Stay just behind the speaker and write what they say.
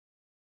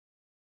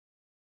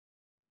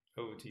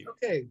Over to you.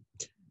 Okay.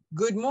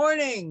 Good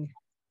morning,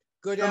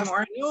 good Good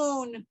morning.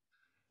 afternoon,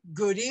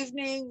 good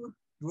evening,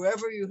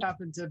 wherever you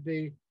happen to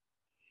be.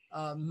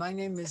 My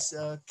name is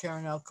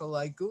Karen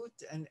Alkalay-Gut,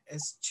 and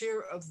as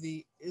chair of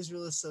the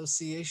Israel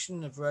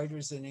Association of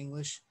Writers in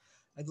English,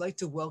 I'd like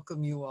to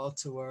welcome you all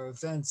to our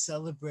event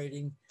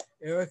celebrating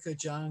Erica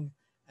Jong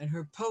and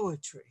her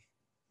poetry.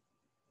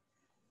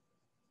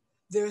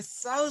 There are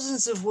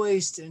thousands of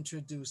ways to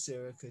introduce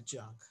Erica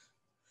Jong,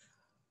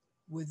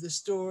 with the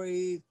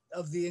story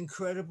of the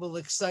incredible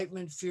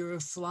excitement, fear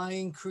of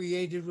flying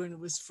created when it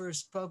was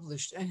first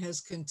published and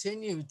has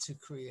continued to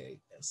create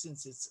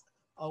since it's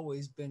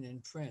always been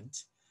in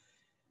print.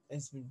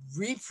 It's been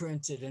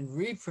reprinted and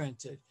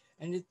reprinted,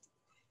 and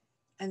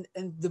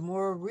the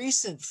more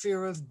recent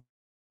fear of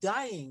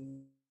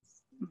dying.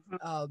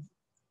 Mhm.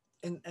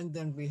 And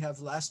then we have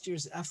last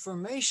year's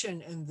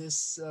affirmation in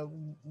this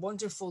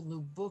wonderful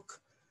new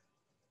book,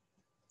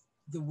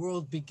 The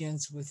World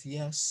Begins with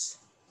Yes.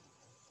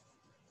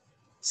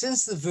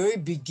 Since the very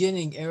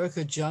beginning,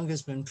 Erica Jong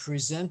has been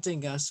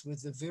presenting us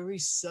with the very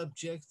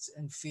subjects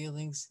and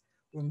feelings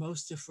we're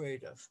most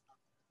afraid of,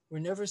 we're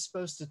never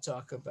supposed to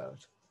talk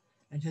about,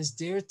 and has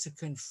dared to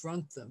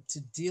confront them,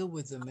 to deal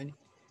with them,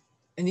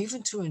 and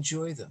even to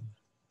enjoy them.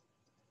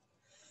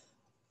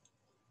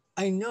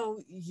 I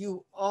know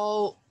you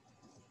all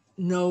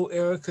know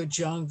Erica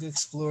Jong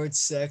explored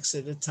sex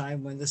at a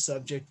time when the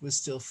subject was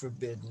still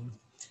forbidden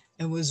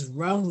and was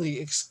roundly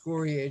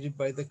excoriated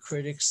by the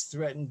critics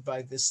threatened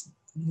by this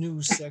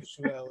new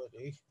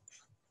sexuality.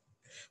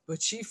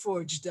 But she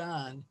forged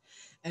on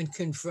and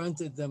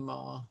confronted them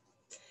all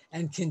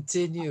and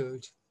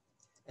continued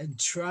and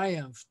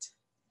triumphed.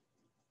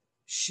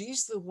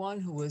 She's the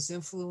one who has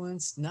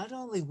influenced not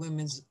only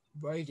women's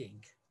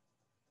writing,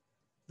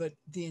 but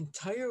the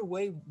entire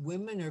way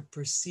women are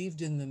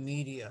perceived in the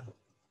media.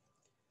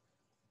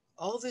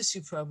 All this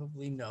you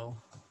probably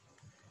know,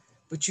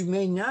 but you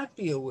may not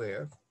be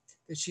aware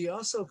that she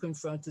also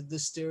confronted the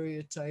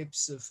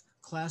stereotypes of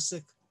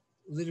classic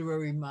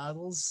literary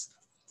models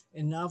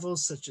in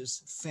novels such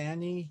as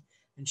Fanny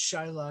and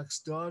Shylock's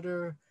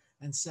Daughter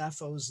and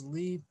Sappho's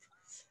Leap,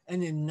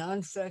 and in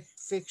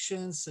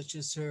nonfiction such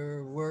as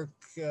her work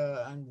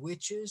on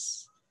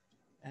witches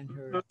and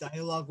her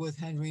dialogue with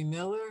Henry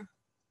Miller.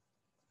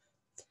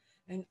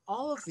 And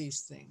all of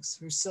these things,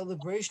 her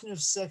celebration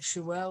of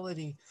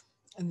sexuality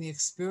and the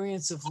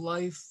experience of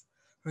life,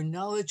 her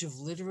knowledge of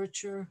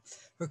literature,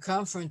 her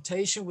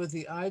confrontation with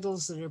the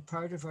idols that are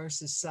part of our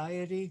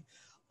society,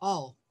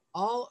 all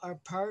are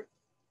part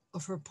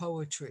of her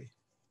poetry.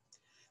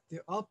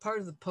 They're all part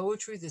of the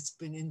poetry that's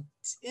been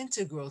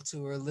integral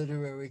to her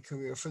literary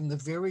career from the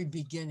very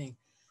beginning.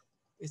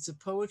 It's a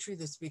poetry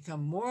that's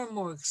become more and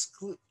more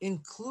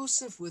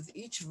inclusive with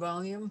each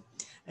volume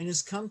and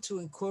has come to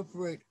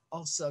incorporate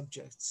all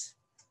subjects.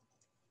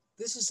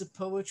 This is a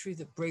poetry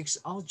that breaks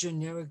all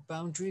generic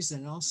boundaries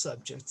and all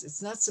subjects.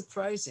 It's not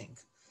surprising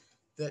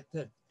that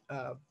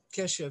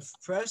Keshev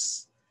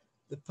Press,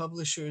 the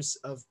publishers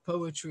of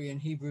poetry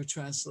and Hebrew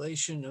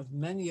translation of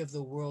many of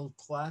the world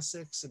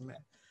classics,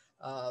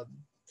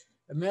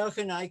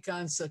 American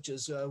icons such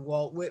as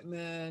Walt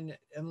Whitman,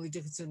 Emily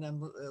Dickinson,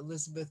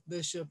 Elizabeth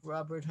Bishop,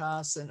 Robert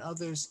Haas, and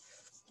others,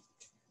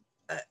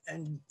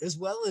 and as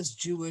well as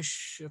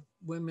Jewish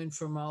women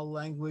from all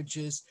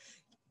languages.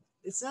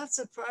 It's not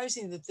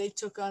surprising that they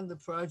took on the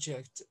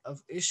project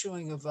of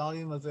issuing a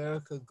volume of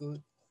Erica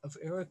Gut.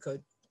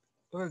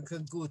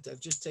 I've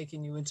just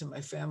taken you into my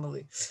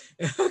family.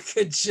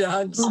 Erica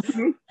Jong's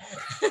Mhm.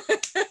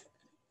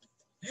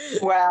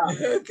 Wow.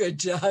 Erica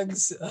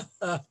Jong's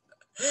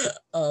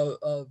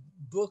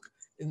book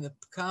in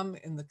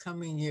the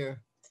coming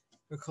year,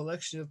 her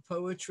collection of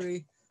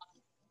poetry.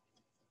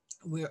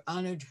 We're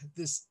honored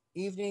this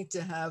evening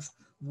to have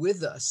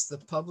with us the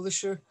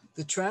publisher,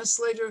 the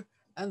translator,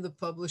 and the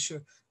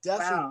publisher,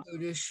 Daffi, Wow.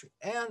 Kudish,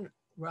 and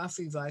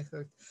Rafi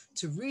Weichert,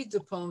 to read the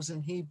poems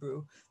in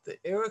Hebrew that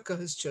Erica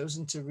has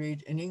chosen to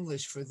read in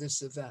English for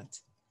this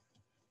event.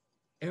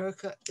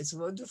 Erica, it's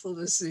wonderful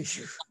to see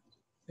you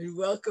and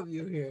welcome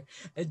you here,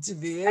 and to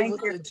be able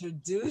Thank to you.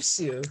 introduce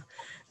you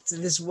to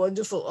this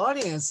wonderful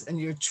audience and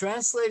your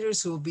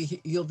translators who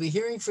you'll be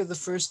hearing for the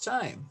first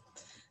time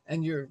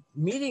and you're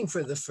meeting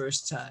for the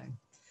first time.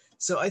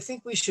 So I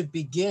think we should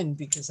begin,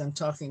 because I'm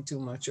talking too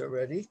much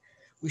already.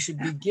 We should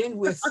begin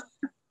with,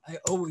 I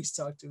always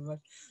talk too much,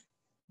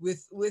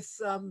 with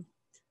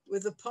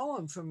a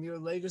poem from your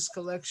latest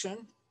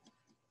collection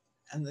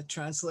and the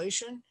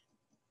translation.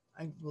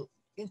 I will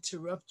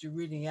interrupt your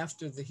reading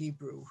after the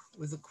Hebrew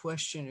with a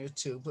question or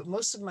two, but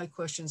most of my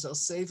questions I'll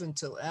save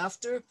until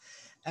after.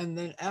 And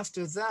then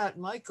after that,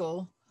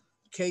 Michael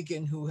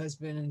Kagan, who has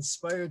been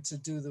inspired to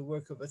do the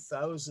work of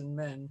 1,000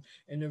 men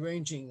in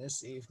arranging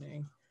this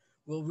evening,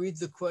 will read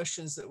the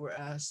questions that were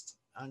asked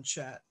on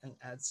chat and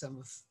add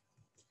some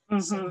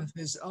Mhm. of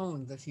his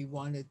own that he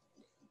wanted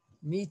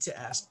me to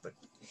ask, but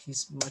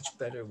he's much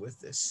better with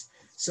this.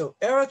 So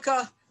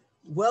Erica,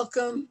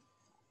 welcome.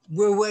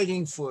 We're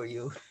waiting for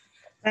you.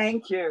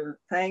 Thank you.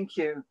 Thank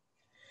you.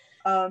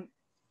 Um,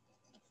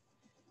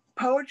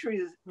 poetry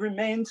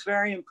remains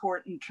very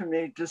important to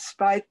me,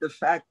 despite the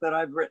fact that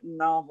I've written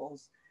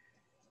novels,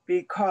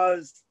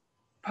 because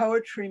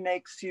poetry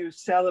makes you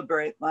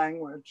celebrate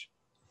language,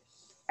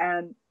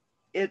 and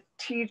it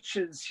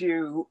teaches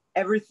you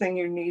everything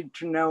you need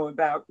to know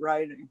about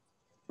writing.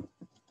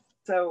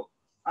 So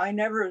I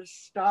never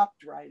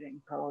stopped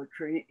writing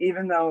poetry,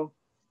 even though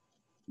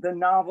the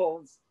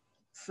novels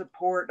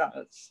support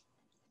us,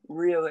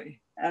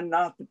 really, and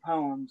not the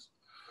poems.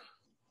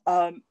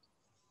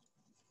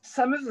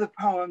 Some of the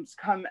poems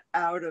come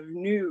out of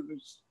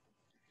news.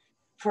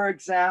 For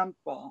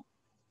example,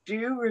 do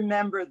you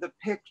remember the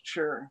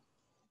picture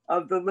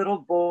of the little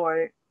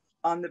boy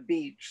on the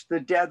beach,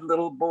 the dead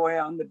little boy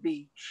on the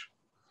beach?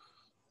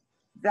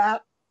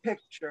 That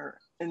picture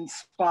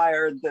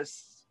inspired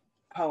this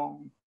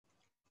poem,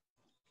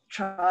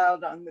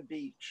 Child on the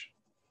Beach.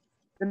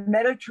 The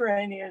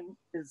Mediterranean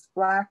is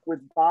black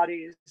with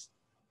bodies,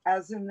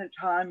 as in the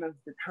time of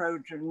the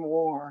Trojan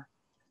War,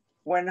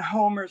 when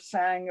Homer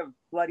sang of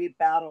bloody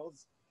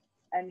battles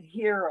and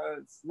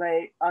heroes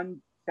lay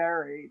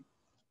unburied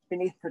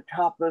beneath the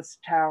topless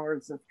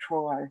towers of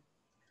Troy.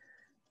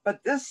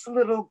 But this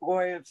little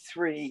boy of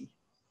 3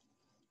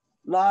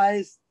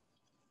 lies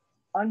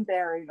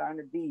unburied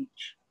on a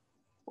beach.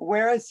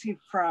 Where is he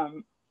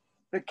from?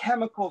 The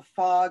chemical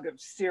fog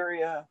of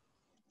Syria,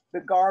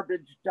 the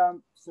garbage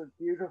dumps of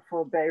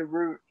beautiful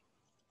Beirut,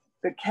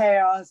 the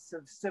chaos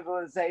of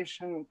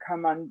civilization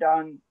come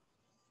undone.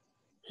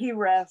 He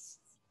rests,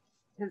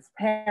 his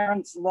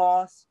parents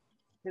lost,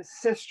 his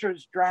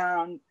sisters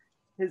drowned,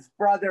 his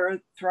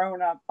brother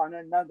thrown up on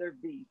another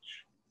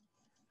beach.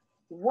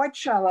 What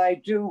shall I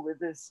do with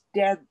this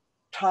dead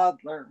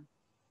toddler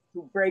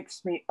who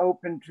breaks me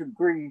open to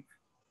grief?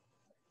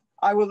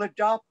 I will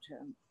adopt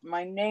him,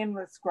 my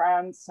nameless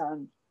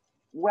grandson,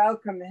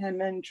 welcome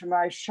him into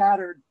my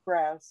shattered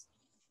breast.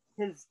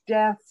 His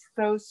death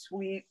so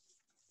sweet,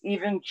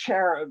 even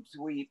cherubs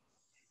weep,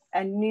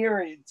 and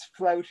nereids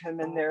float him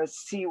in their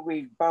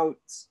seaweed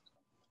boats.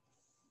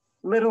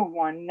 Little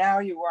one, now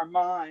you are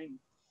mine.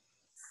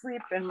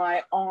 Sleep in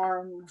my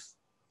arms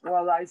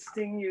while I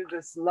sing you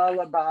this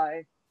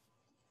lullaby.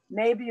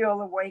 Maybe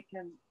you'll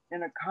awaken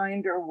in a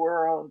kinder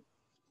world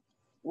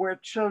where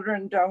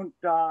children don't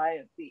die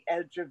at the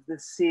edge of the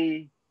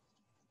sea.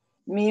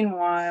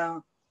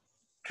 Meanwhile,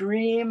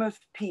 dream of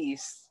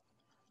peace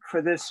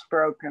for this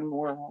broken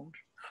world.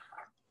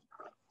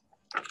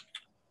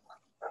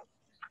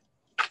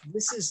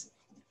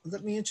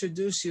 Let me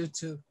introduce you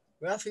to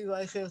Rafi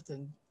Weichert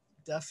and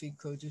Daffi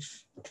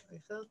Kudish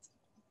Weichert,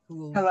 who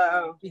will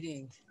Hello. be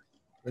reading.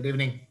 Good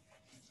evening.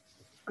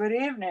 Good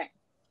evening.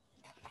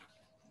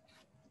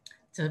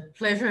 It's a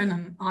pleasure and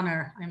an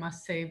honor, I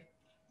must say.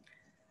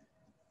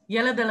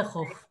 Yeled el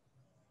Chof.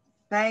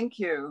 Thank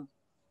you.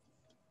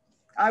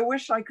 I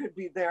wish I could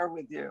be there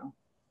with you,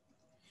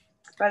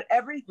 but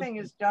everything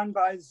is done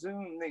by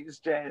Zoom these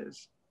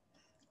days.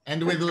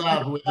 And with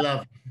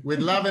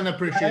love and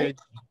appreciation.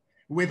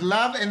 With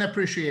love and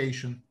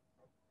appreciation.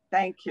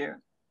 Thank you.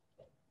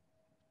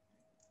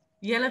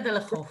 Yeled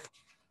el Chof.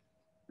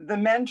 The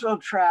Mental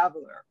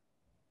Traveler.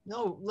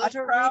 No, let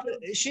her read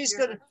it. She's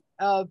going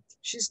to,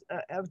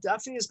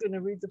 Daffi is going to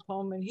read the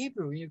poem in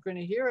Hebrew. You're going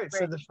to hear it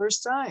for the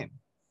first time.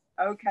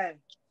 Okay.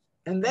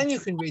 And then you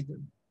can read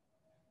them.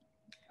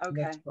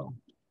 Okay.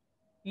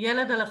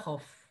 ילד על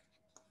החוף.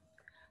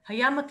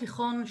 הים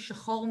התיכון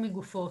שחור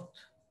מגופות,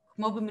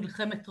 כמו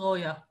במלחמת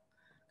טרויה,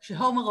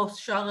 כשהומרוס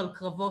שר על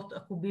קרבות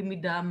עקובים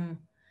מדם,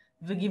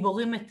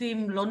 וגיבורים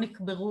מתים לא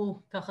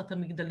נקברו תחת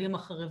המגדלים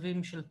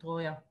החרבים של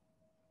טרויה.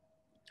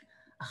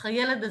 אך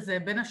הילד הזה,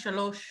 בן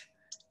 3,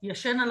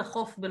 ישן על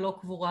החוף בלא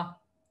קבורה.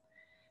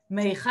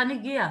 מהיכן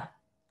הגיע?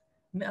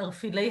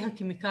 מערפילי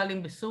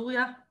הכימיקלים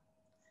בסוריה?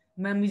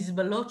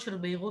 מהמזבלות של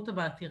ביירות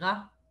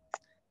המעתירה?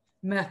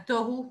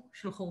 מהתוהו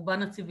של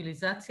חורבן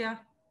הציביליזציה?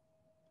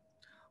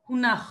 הוא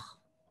נח,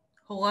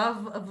 הוריו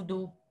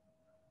עבדו,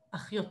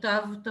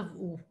 אחיותיו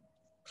טבעו,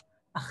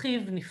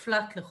 אחיו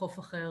נפלט לחוף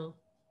אחר.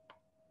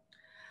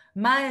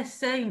 מה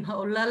אעשה עם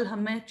העולל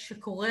המת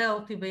שקורע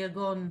אותי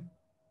ביגון?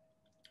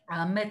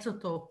 האמץ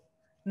אותו,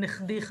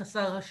 נכדי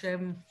חסר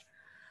השם.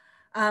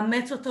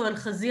 האמץ אותו אל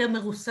חזי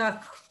המרוסק,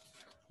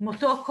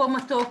 מותו כה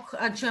מתוק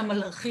עד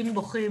שהמלאכים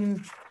בוכים,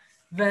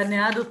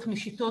 והנעדות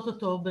משיתות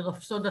אותו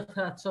ברפסודת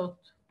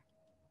האצות.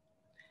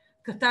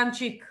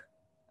 קטנצ'יק,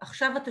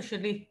 עכשיו אתה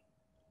שלי.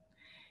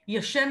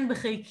 ישן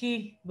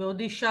בחיקי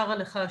בעודי שרה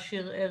לך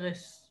שיר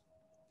ערש.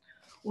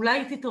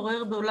 אולי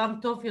תתעורר בעולם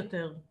טוב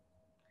יותר,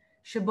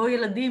 שבו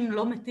ילדים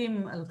לא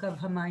מתים על קו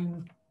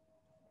המים.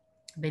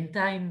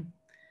 בינתיים,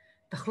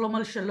 תחלום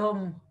על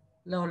שלום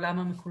לעולם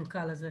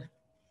המקולקל הזה.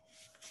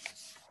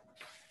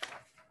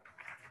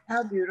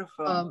 How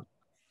beautiful.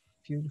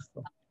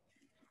 Beautiful.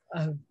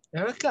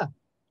 Erica.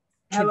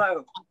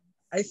 Hello.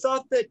 I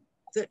thought that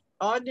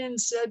Auden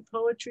said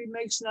poetry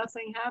makes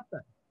nothing happen.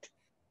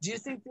 Do you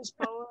think this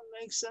poem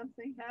makes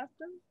something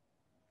happen?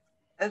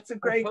 That's a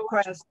great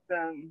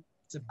question.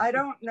 I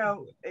don't know.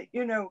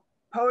 You know,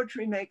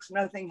 poetry makes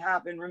nothing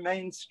happen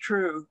remains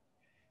true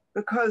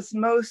because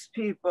most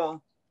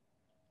people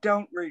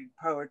don't read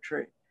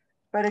poetry,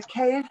 but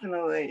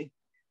occasionally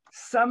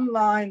some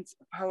lines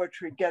of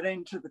poetry get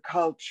into the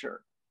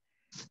culture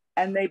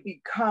and they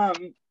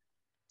become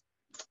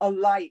a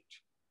light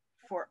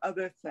for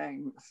other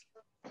things.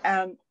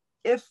 And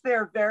if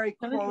they're very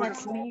quotable, I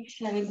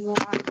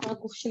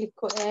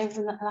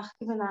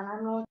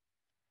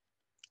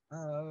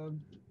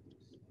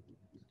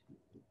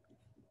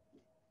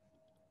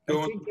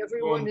think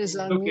everyone is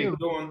on mute.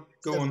 Go on.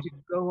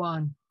 Go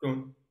on.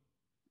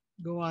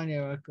 Go on,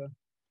 Erica.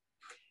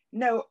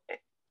 No,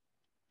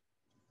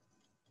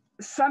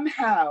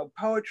 somehow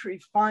poetry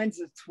finds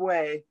its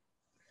way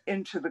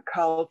into the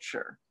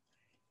culture,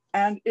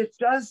 and it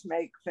does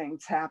make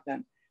things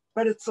happen,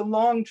 but it's a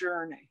long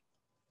journey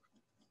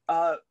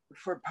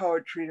for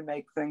poetry to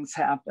make things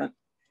happen.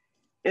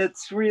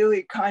 It's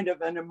really kind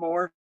of an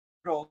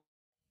immortal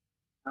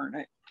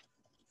journey.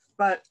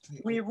 But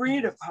we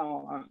read a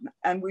poem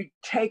and we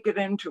take it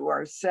into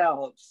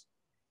ourselves,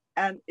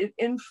 and it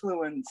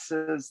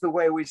influences the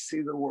way we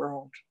see the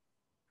world.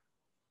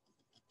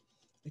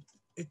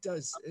 It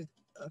does.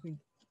 I mean,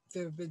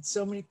 there have been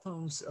so many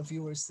poems of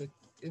yours that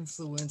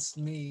influenced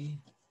me.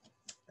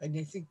 And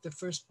I think the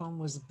first poem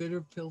was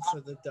Bitter Pill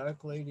for the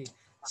Dark Lady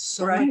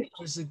so many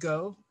years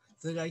ago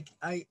that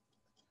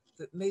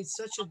that made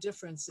such a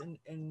difference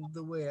in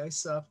the way I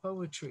saw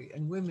poetry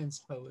and women's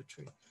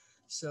poetry.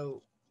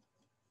 So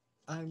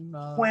I'm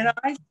when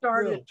I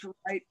started to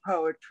write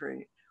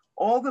poetry,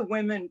 all the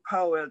women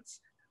poets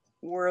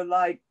were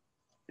like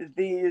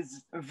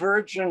these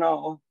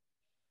virginal,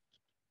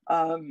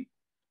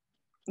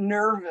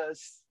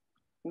 nervous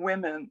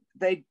women.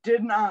 They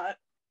did not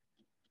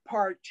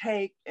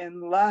partake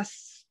in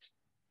lust,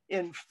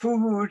 in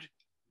food,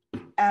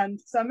 and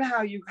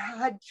somehow you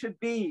had to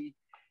be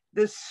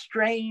this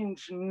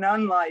strange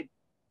nun-like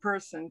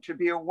person to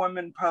be a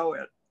woman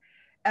poet.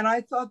 And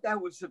I thought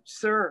that was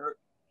absurd,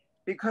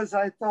 because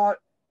I thought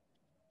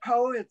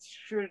poets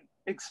should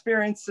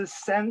experience the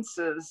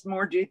senses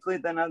more deeply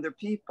than other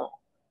people.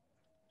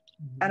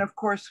 Mm-hmm. And of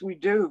course we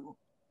do.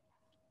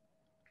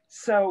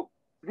 So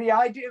the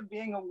idea of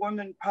being a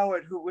woman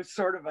poet who was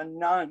sort of a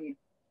nun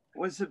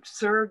was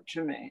absurd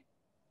to me.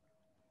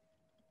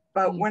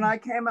 But mm-hmm. when I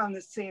came on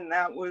the scene,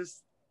 that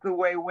was the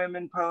way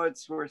women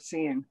poets were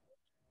seen.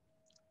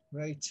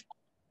 Right.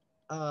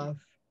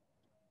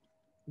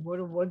 What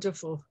a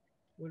wonderful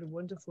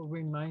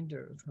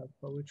reminder of how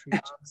poetry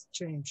has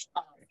changed.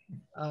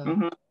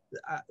 Mm-hmm.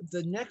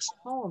 The next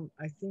poem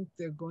I think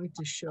they're going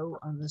to show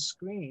on the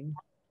screen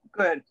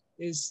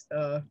is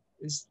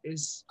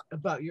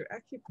about your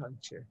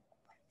acupuncture.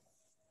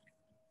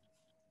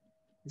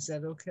 Is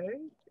that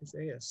okay?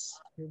 Yes,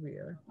 here we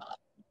are.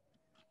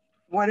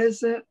 What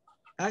is it?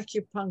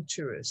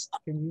 Acupuncturist.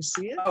 Can you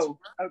see it? Oh,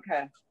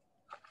 okay.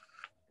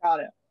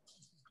 Got it.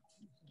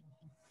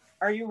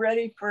 Are you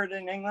ready for it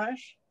in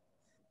English?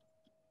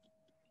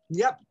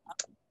 Yep.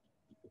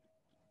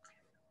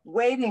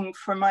 Waiting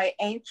for my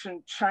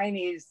ancient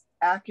Chinese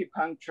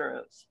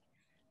acupuncturist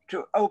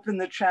to open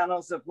the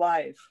channels of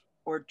life,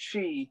 or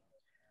qi,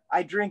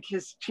 I drink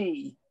his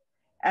tea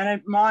and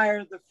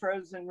admire the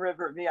frozen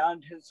river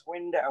beyond his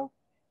window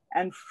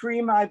and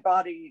free my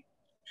body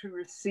to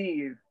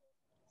receive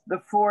the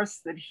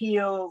force that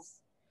heals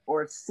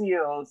or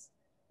seals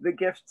the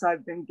gifts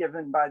I've been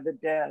given by the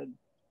dead.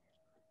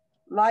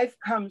 Life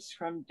comes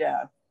from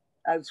death,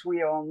 as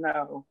we all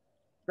know,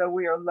 though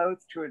we are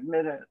loath to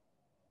admit it.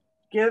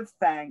 Give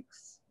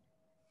thanks.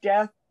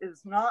 Death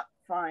is not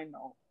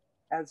final,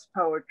 as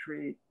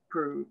poetry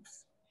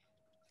proves.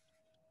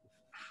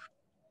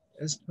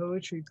 As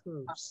poetry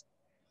proves.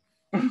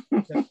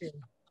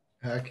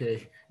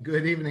 Okay,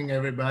 good evening,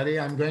 everybody.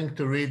 I'm going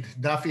to read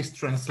Daffi's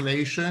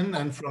translation,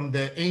 and from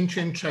the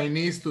ancient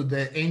Chinese to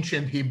the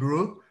ancient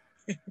Hebrew,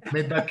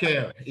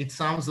 מדקר. It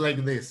sounds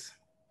like this.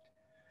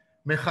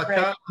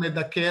 מחכה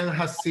מדקר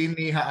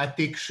הסיני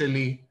העתיק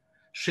שלי,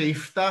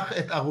 שיפתח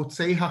את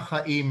ערוצי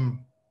החיים,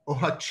 או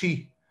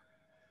הצ'י.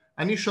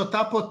 אני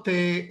שותה פה תה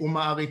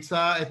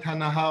ומעריצה את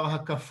הנהר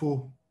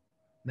הקפוא,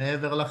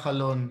 מעבר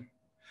לחלון.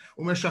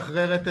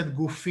 ומשחררת את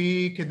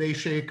גופי כדי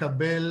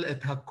שיקבל את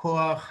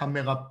הכוח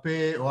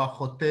המרפא או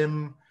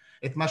החותם,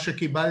 את מה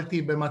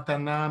שקיבלתי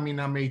במתנה מן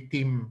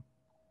המתים.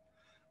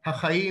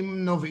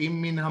 החיים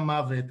נובעים מן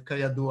המוות,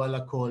 כידוע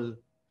לכל,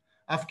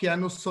 אף כי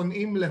אנו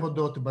שונאים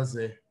להודות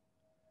בזה.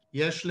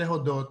 יש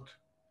להודות,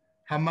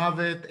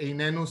 המוות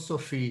איננו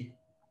סופי,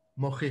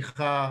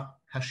 מוכיחה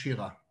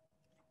השירה.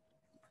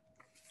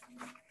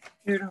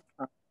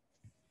 Beautiful.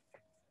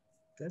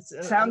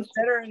 Sounds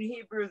better in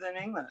Hebrew than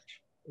English.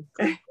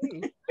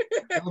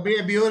 It'll be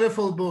a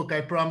beautiful book,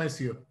 I promise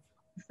you.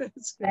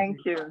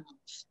 Thank you.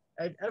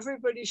 And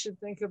everybody should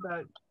think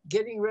about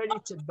getting ready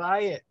to buy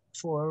it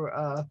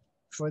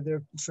for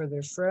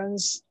their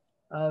friends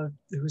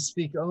who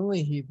speak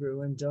only Hebrew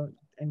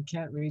and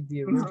can't read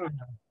the original.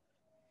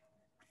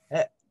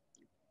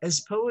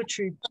 As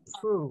poetry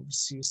proves,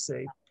 you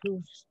say,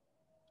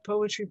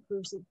 poetry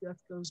proves that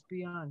death goes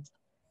beyond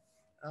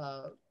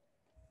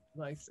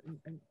life.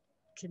 And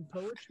can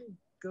poetry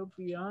go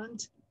beyond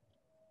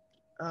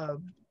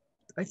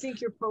I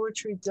think your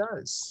poetry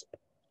does.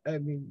 I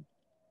mean,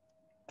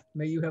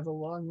 may you have a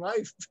long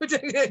life, but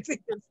I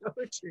think your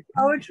poetry.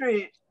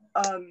 Poetry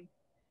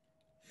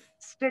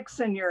sticks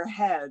in your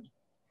head,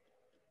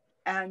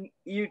 and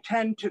you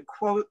tend to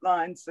quote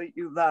lines that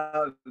you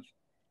love,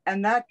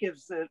 and that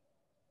gives it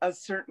a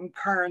certain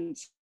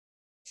currency.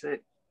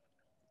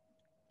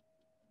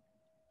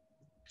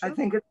 I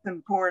think it's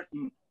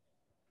important.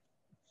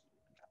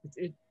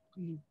 It's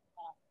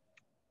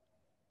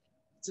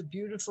a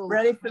beautiful.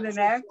 Ready for the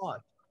next?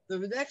 Thought.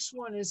 The next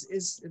one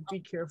is Be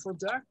Careful,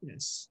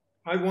 Darkness.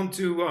 I want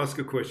to ask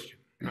a question.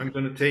 I'm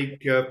going to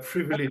take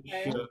privilege.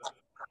 Okay.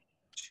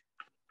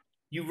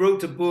 You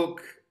wrote a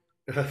book,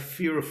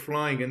 Fear of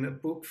Flying, and a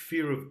book,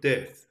 Fear of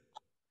Death.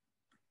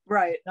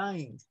 Right.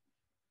 Dying.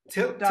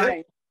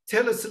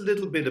 Tell us a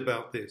little bit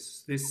about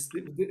this,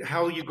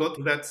 how you got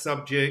to that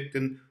subject.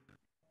 And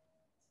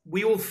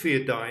we all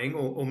fear dying,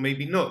 or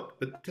maybe not,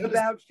 but tell us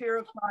about fear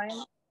of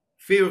flying.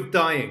 Fear of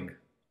dying.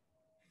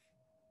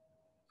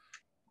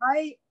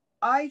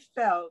 I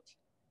felt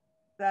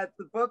that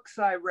the books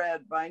I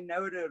read by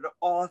noted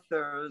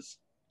authors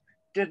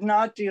did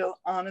not deal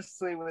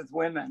honestly with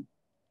women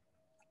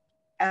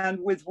and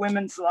with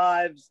women's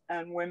lives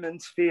and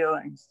women's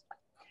feelings.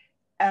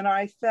 And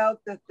I felt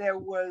that there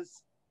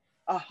was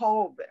a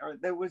hole there.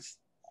 There was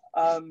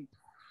a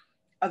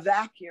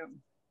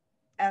vacuum,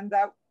 and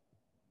that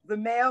the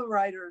male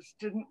writers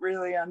didn't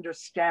really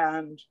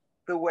understand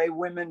the way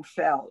women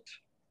felt.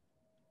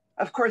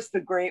 Of course, the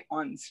great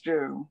ones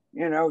do,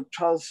 you know,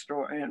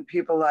 Tolstoy and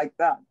people like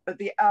that, but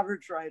the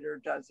average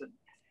writer doesn't.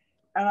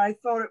 And I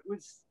thought it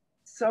was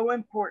so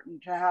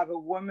important to have a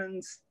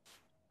woman's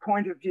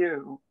point of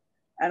view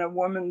and a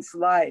woman's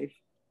life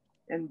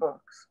in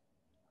books.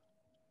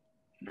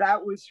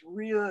 That was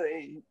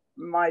really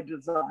my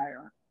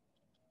desire.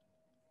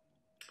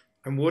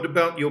 And what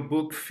about your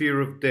book, Fear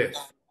of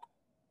Death?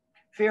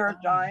 Fear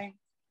of dying?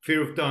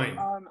 Fear of dying.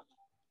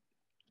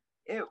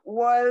 It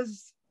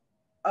was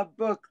a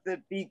book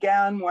that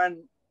began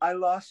when I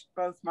lost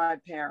both my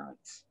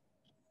parents.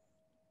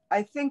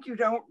 I think you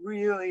don't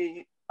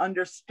really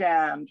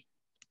understand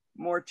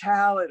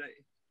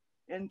mortality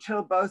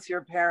until both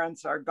your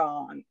parents are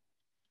gone,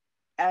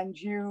 and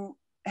you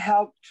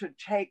help to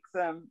take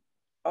them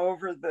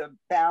over the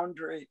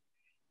boundary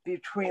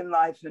between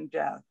life and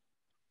death.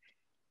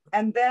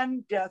 And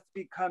then death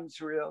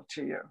becomes real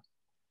to you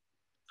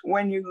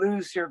when you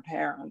lose your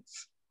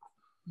parents.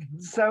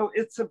 Mm-hmm. So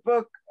it's a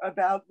book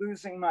about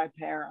losing my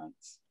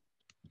parents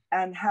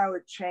and how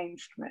it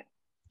changed me.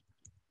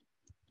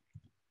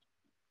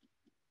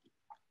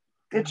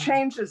 It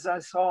changes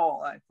us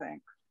all, I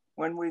think,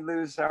 when we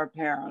lose our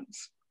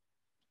parents.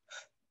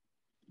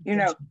 You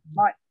know,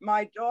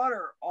 my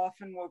daughter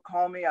often will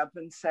call me up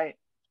and say,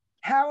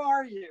 "How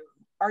are you?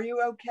 Are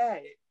you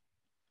okay?"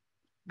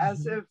 Mm-hmm.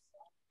 As if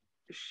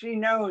she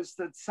knows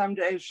that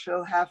someday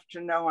she'll have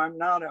to know I'm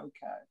not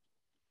okay.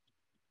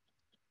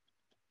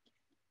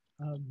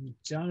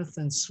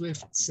 Jonathan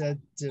Swift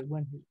said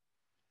when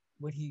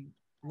he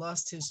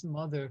lost his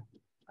mother,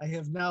 "I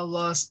have now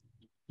lost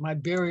my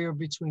barrier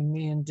between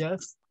me and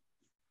death."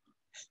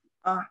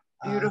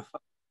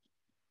 Beautiful.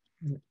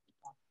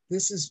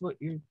 This is what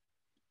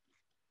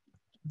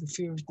the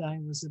Fear of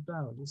Dying was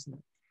about, isn't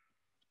it?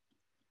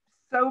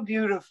 So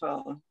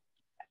beautiful.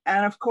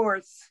 And of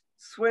course,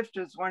 Swift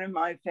is one of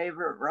my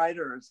favorite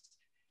writers.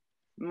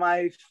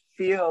 My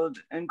field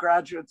in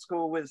graduate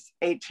school was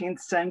 18th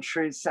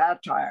century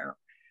satire,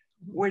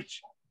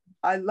 which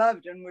I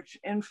loved and which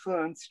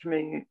influenced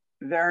me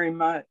very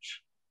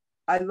much.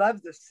 I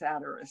love the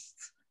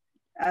satirists,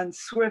 and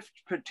Swift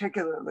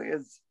particularly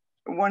is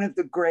one of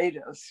the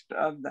greatest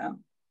of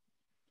them.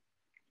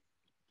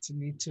 To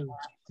me too.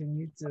 To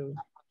me too.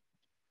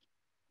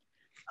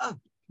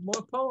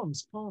 More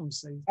poems.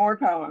 More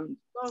poems.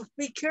 Well,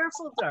 Be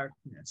Careful,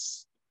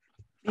 Darkness.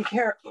 Be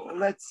careful.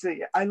 Let's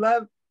see.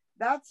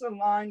 That's a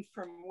line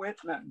from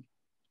Whitman.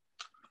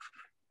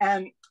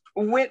 And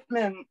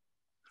Whitman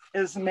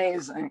is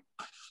amazing.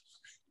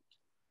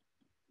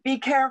 "Be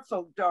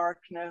careful,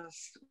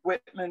 darkness,"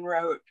 Whitman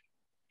wrote.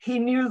 He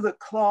knew the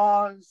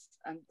claws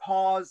and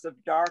paws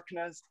of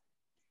darkness,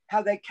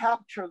 how they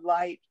capture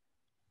light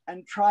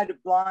and try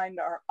to blind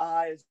our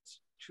eyes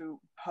to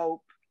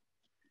hope.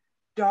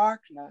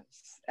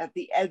 Darkness at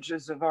the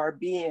edges of our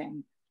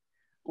being.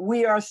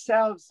 We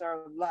ourselves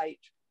are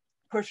light,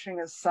 pushing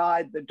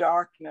aside the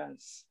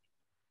darkness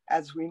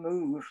as we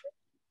move.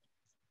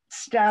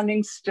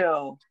 Standing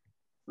still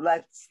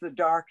lets the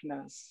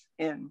darkness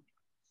in.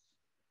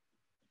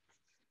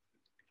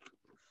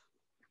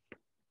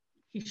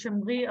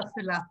 הישמרי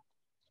אפלה,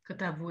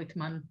 כתב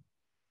ויטמן.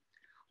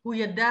 הוא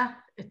ידע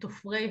את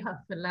תופרי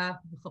האפלה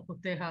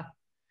וחפותיה,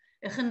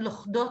 איך הן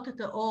לוכדות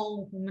את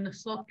האור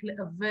ומנסות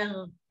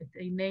לעבר את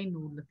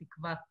עינינו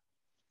לתקווה.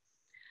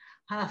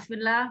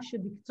 האפלה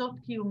שבקצות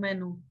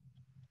קיומנו.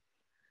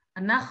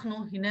 אנחנו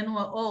הננו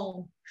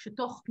האור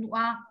שתוך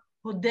תנועה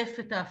הודף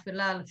את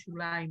האפלה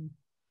לשוליים.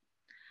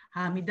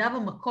 העמידה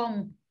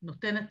במקום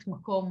נותנת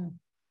מקום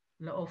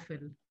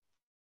לאופל.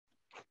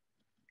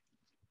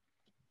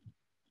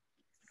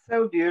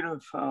 So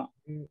beautiful.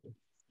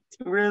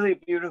 Really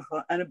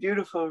beautiful, and a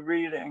beautiful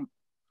reading.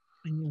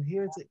 And you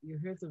hear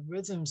the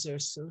rhythms are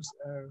so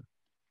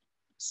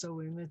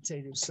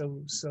imitative,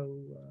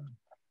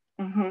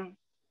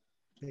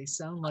 they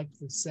sound like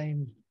the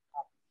same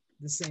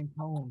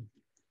poem.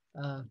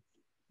 And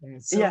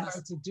it's so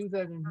hard to do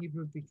that in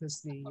Hebrew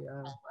because the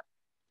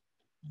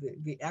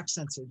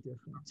accents are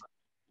different.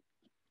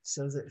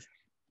 So that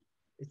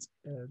it's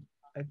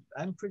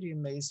I'm pretty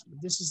amazed.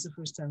 This is the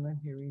first time I'm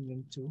hearing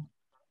them too,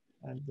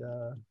 and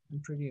I'm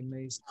pretty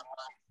amazed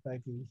by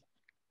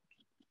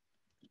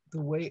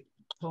the way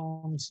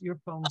your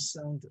poems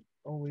sound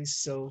always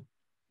so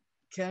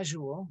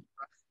casual.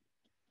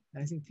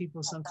 I think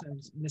people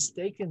sometimes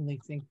mistakenly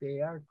think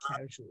they are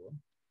casual,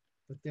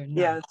 but they're not.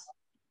 Yes.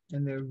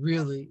 And they're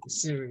really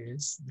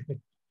serious.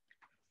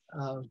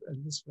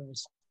 And this one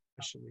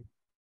especially.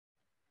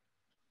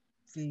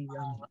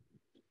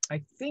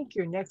 I think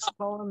your next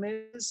poem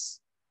is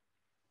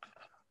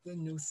The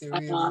New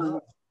Theory of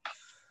Love,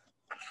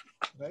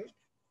 right?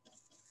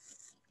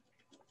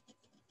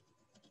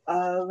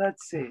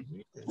 Let's see.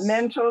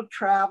 Mental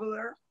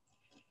Traveler.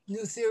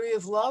 New Theory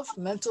of Love,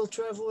 Mental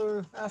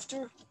Traveler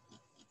after?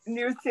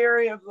 New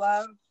Theory of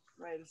Love.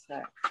 Wait a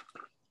sec.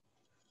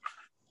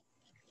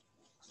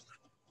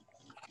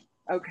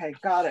 Okay,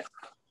 got it.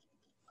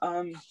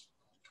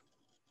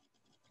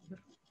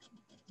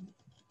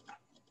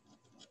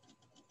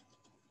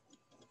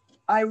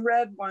 I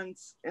read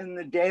once in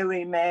the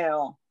Daily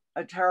Mail,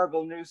 a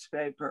terrible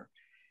newspaper,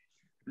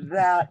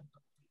 that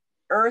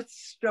Earth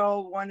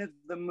stole one of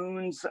the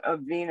moons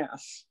of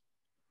Venus,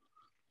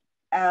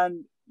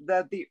 and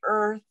that the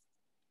Earth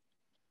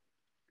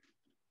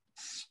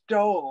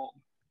stole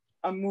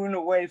a moon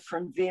away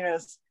from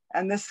Venus,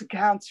 and this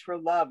accounts for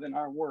love in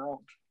our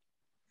world.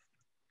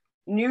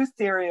 New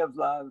Theory of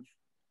Love.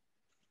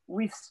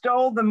 We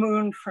stole the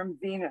moon from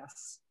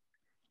Venus.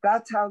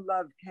 That's how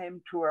love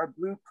came to our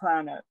blue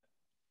planet.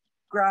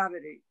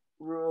 Gravity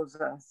rules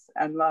us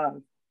and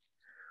love.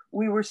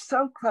 We were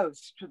so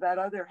close to that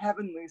other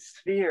heavenly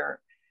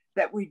sphere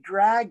that we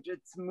dragged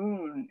its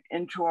moon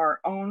into our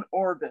own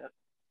orbit,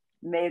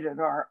 made it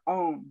our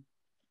own.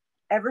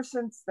 Ever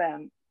since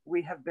then,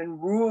 we have been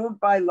ruled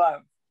by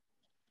love.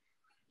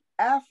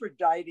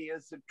 Aphrodite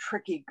is a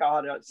tricky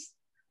goddess,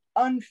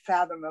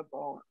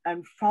 unfathomable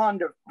and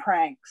fond of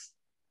pranks.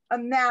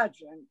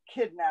 Imagine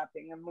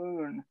kidnapping a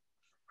moon.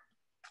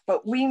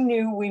 But we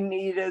knew we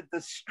needed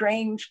the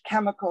strange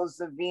chemicals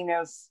of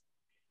Venus,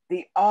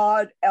 the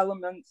odd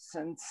elements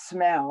and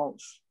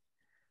smells.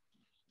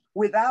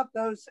 Without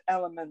those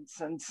elements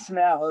and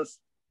smells,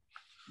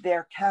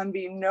 there can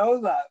be no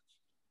love.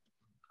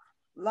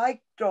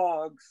 Like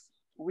dogs,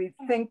 we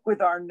think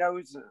with our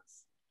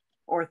noses,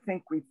 or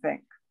think we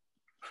think.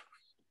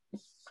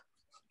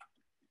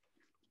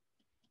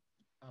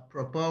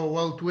 Apropos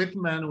Walt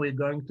Whitman, we're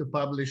going to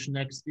publish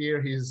next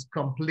year his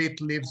complete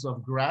Leaves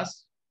of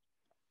Grass.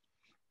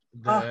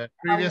 The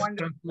previous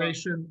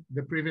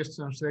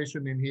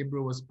translation in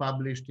Hebrew was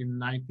published in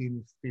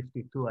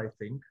 1952, I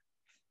think.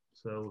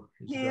 So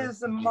he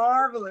is a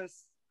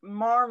marvelous,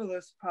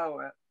 marvelous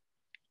poet,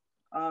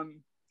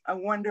 a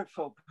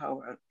wonderful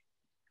poet.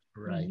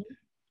 Right.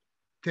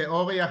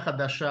 תיאוריה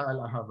חדשה על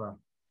אהבה.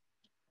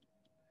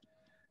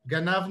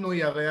 גנבנו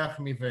ירח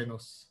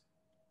מוונוס,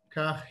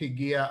 כך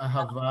הגיעה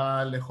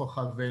אהבה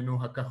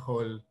לכוכבנו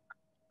הכחול.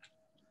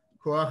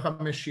 כוח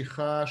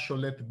המשיכה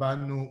שולט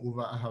בנו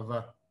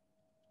ובאהבה.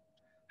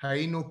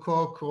 היינו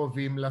כה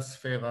קרובים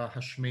לספירה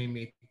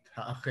השמימית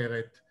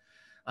האחרת,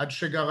 עד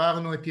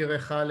שגררנו את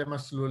ירחה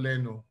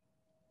למסלולנו,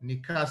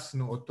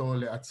 ניקסנו אותו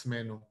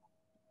לעצמנו.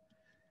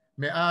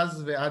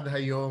 מאז ועד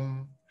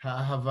היום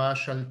האהבה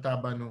שלטה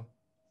בנו,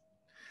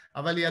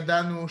 אבל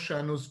ידענו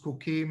שאנו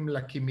זקוקים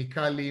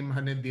לכימיקלים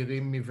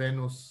הנדירים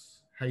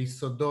מוונוס,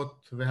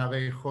 היסודות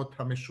והריחות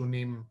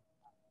המשונים.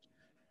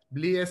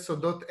 בלי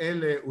יסודות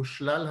אלה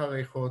ושלל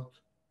הריחות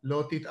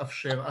לא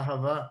תתאפשר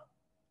אהבה.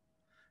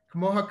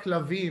 כמו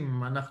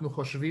הכלבים, אנחנו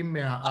חושבים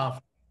מהאף,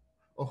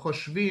 או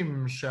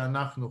חושבים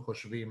שאנחנו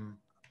חושבים.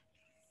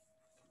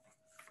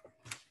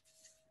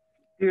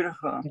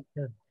 Beautiful.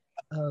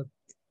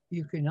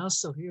 You can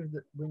also hear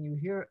that when you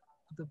hear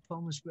the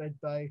poems read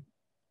by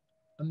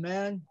a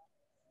man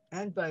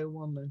and by a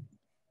woman,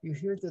 you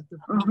hear that the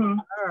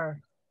poems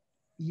are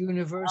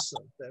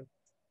universal. That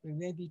we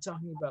may be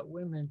talking about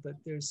women, but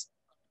there's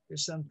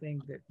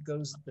something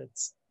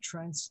that's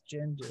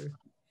transgender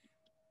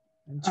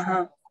and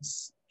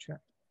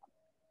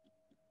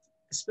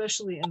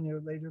especially in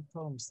their later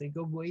poems, they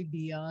go way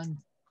beyond.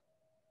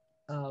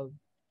 I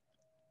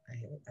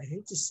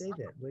hate to say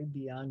that, way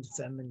beyond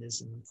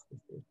feminism,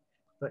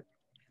 but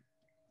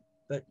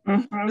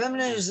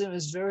feminism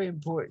is very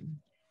important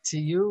to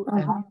you,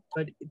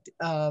 but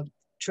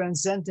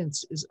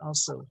transcendence is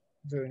also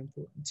very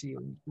important to you.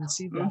 You can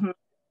see that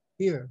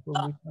here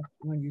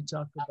when you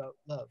talk about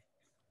love.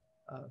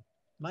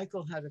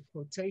 Michael had a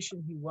quotation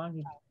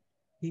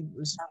he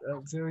was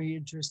very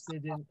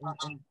interested in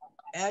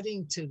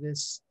adding to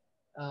this,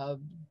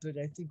 but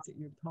I think that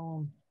your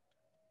poem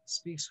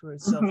speaks for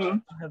itself.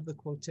 I have the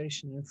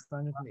quotation in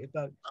front of me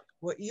about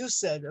what you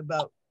said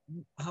about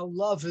how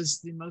love is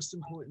the most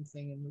important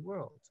thing in the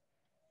world,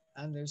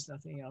 and there's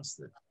nothing else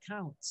that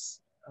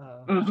counts.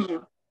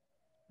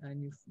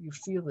 And you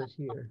feel it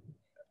here.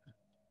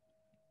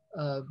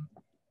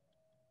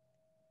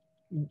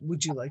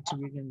 Would you like to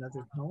read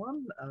another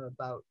poem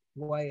about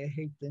why I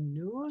hate the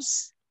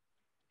news?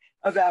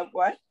 About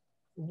what?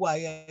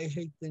 Why I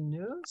hate the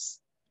news?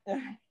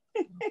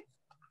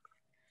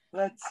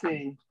 Let's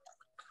see.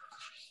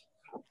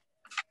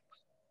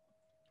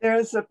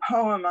 There's a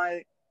poem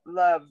I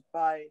love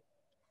by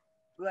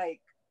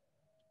Blake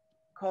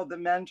called The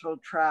Mental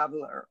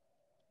Traveler.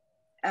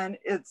 And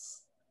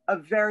it's a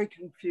very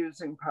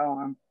confusing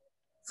poem.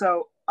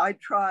 So I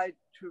tried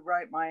to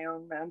write my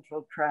own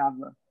mental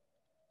traveler.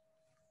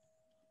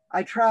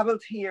 I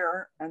traveled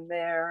here and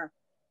there,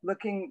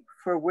 looking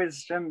for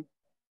wisdom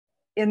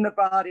in the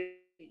body,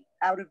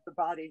 out of the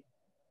body,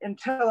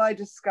 until I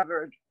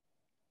discovered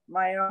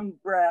my own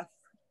breath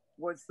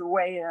was the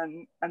way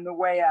in and the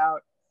way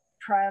out,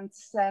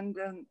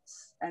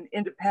 transcendence and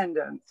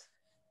independence,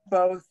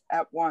 both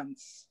at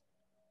once.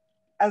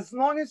 As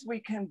long as we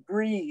can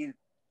breathe,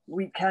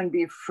 we can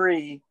be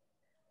free.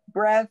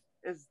 Breath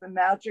is the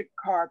magic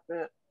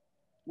carpet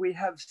we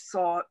have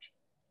sought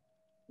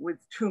with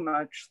too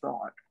much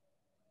thought.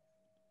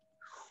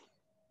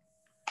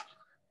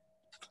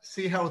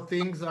 See how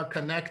things are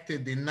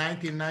connected. In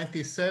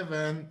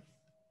 1997,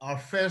 our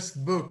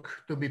first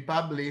book to be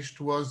published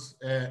was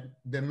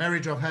The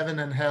Marriage of Heaven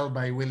and Hell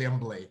by William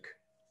Blake.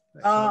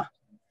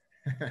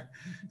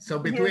 So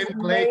between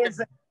Blake,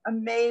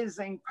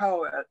 amazing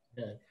poet.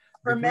 Yeah.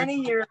 For many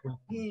years,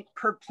 he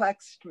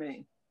perplexed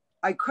me.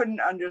 I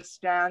couldn't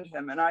understand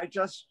him, and I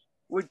just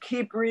would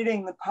keep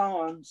reading the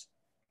poems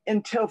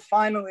until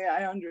finally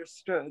I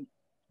understood.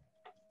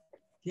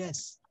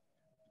 Yes.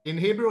 In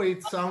Hebrew,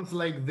 it sounds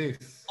like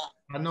this.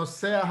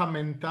 הנוסע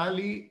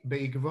המנטלי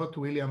בעקבות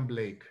ויליאם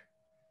בלייק.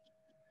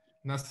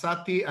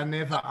 נסעתי ענה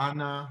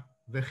ואנה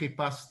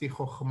וחיפשתי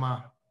חוכמה,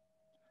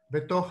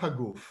 בתוך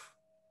הגוף,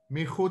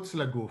 מחוץ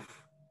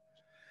לגוף,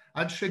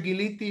 עד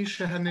שגיליתי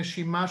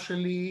שהנשימה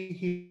שלי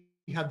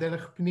היא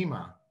הדרך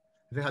פנימה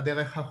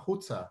והדרך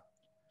החוצה.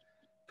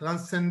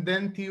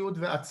 טרנסצנדנטיות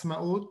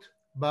ועצמאות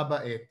בה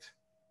בעת.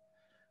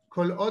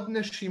 כל עוד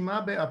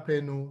נשימה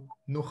באפנו,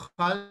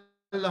 נוכל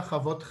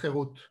לחוות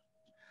חירות.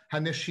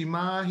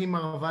 הנשימה היא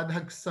מרבד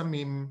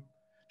הקסמים,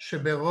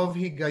 שברוב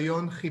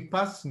היגיון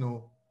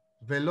חיפשנו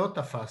ולא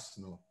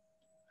תפסנו.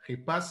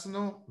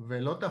 חיפשנו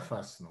ולא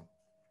תפסנו.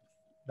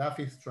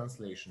 Daffi's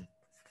translation.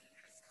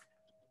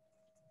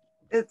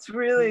 It's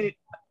really,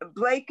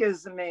 Blake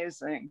is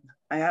amazing,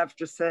 I have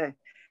to say.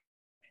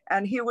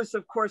 And he was,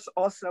 of course,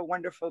 also a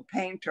wonderful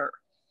painter.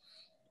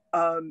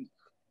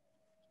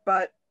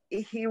 But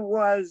he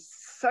was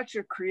such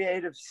a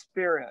creative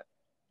spirit.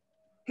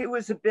 He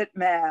was a bit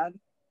mad,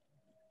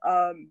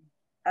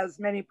 as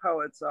many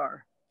poets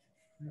are.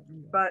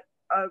 But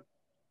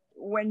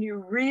when you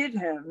read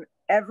him,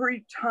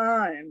 every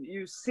time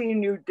you see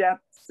new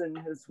depths in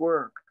his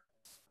work.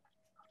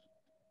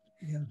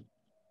 Yeah.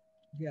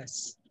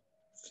 Yes.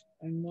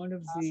 And one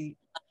of the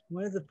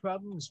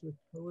problems with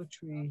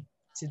poetry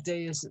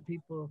today is that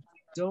people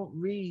don't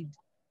read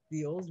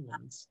the old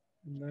ones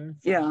and learn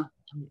from them.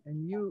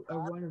 And you are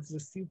one of the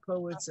few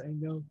poets I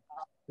know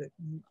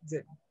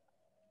that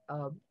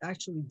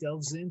actually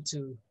delves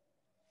into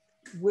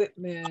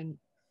Whitman,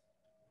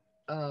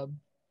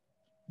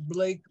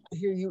 Blake.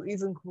 Here you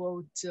even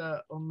quote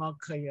Omar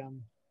Khayyam.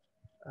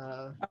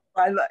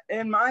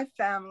 In my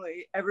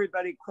family,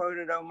 everybody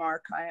quoted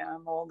Omar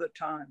Khayyam all the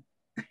time.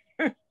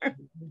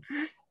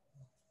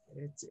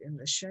 It's in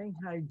the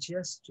Shanghai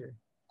Gesture.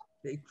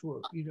 They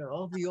quote,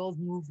 all the old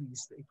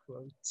movies they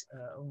quote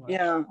Omar.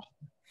 Yeah.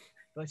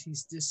 But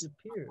he's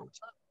disappeared,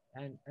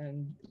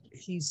 and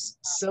he's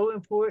so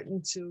important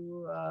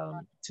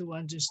to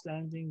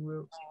understanding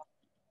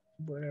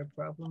what our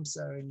problems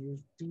are. And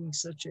you're doing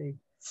such a,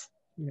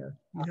 you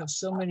have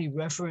so many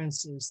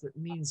references that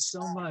mean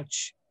so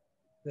much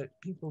that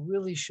people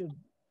really should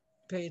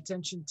pay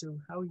attention to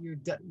how you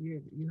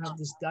have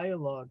this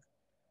dialogue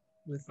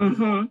with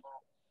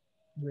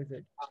with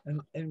it.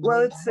 And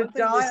well, it's a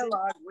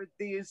dialogue with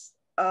these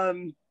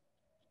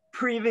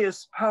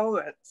previous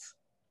poets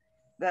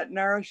that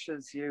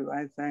nourishes you,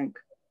 I think.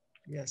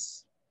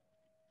 Yes.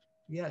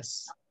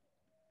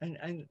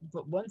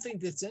 But one thing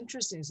that's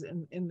interesting is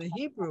in the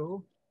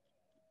Hebrew,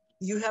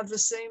 you have the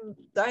same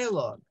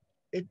dialogue.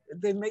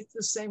 They make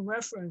the same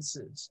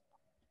references,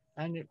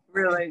 and it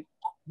really,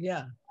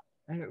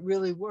 and it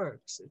really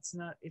works.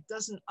 It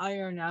doesn't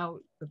iron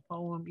out the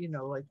poem,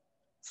 like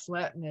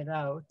flatten it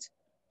out.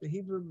 The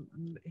Hebrew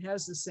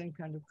has the same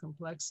kind of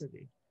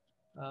complexity.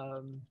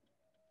 I'm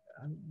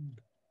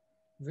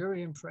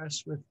very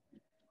impressed with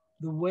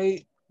the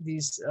way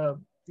these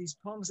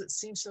poems that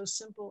seem so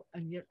simple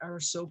and yet are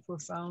so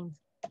profound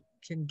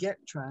can get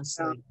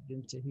translated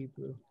into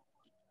Hebrew.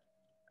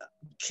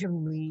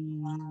 Can we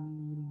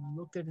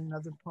look at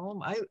another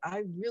poem?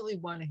 I really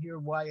want to hear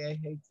Why I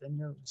Hate the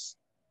News.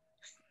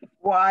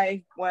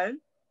 Why? What?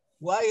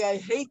 Why I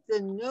hate the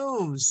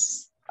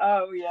news.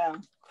 Oh, yeah.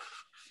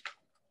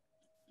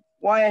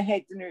 Why I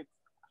hate the news.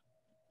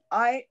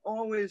 I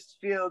always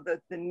feel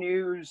that the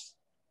news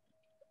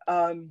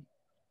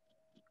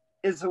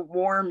is a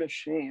war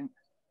machine.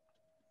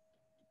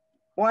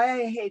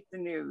 Why I hate the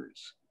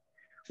news.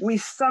 We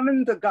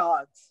summon the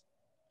gods,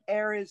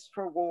 Ares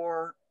for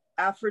war,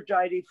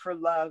 Aphrodite for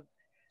love,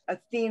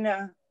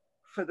 Athena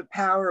for the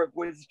power of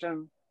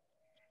wisdom.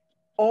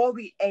 All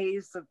the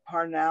A's of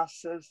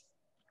Parnassus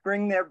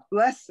bring their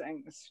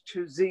blessings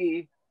to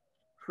Z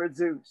for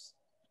Zeus.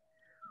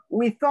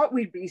 We thought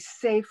we'd be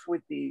safe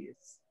with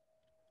these,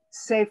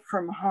 safe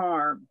from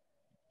harm,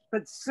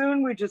 but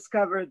soon we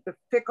discovered the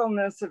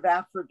fickleness of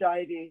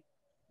Aphrodite,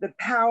 the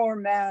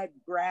power-mad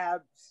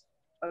grabs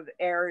of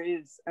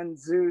Ares and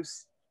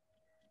Zeus.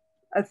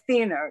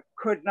 Athena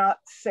could not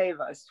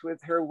save us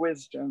with her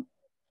wisdom.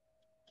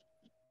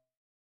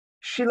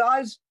 She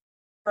lies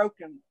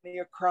broken in the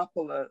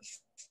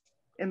Acropolis,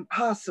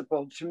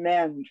 impossible to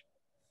mend.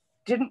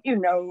 Didn't you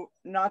know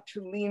not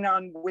to lean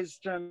on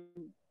wisdom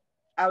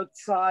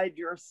outside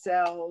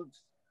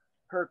yourselves?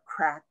 Her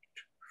cracked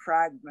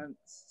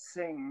fragments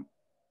sing.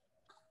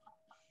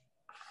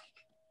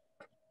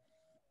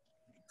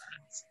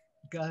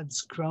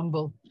 Gods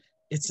crumble.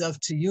 It's up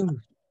to you.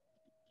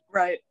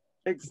 Right,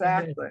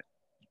 exactly.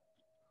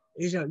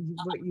 You know,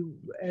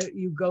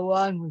 you go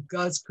on with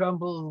Gods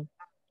crumble.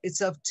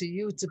 It's up to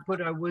you to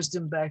put our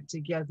wisdom back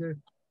together.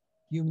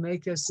 You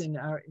make us in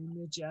our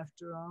image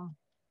after all.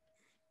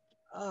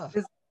 Oh,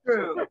 it's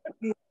true.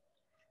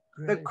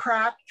 The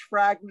cracked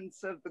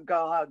fragments of the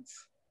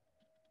gods.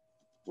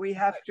 We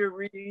have to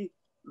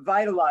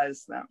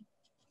revitalize them.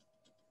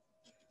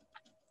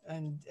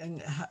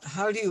 And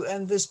how do you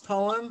end this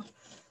poem?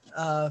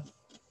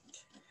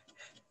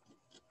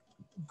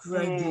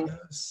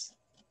 Grandiose,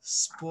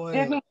 spoiled.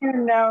 Didn't you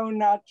know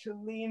not to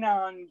lean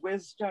on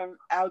wisdom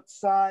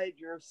outside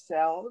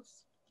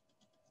yourselves?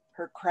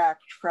 Her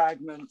cracked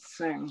fragments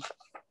sing.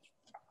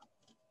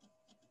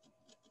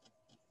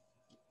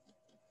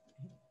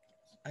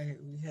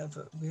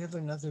 We have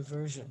another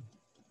version.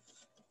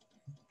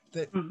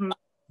 That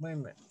wait a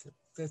minute.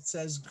 That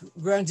says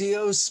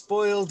grandiose,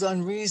 spoiled,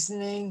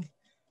 unreasoning.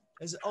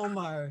 As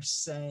Omar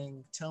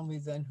sang, tell me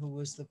then who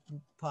was the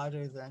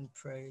potter, then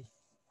pray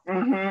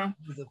to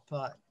the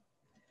pot.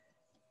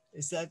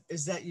 Is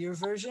that your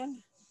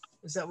version?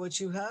 Is that what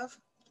you have?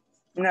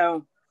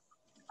 No,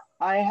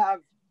 I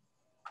have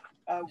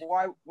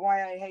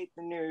why I hate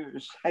the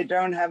news. I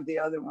don't have the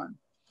other one.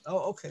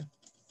 Oh, okay.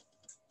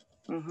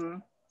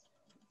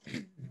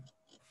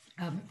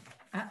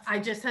 I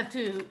just have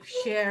to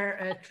share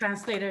a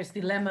translator's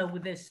dilemma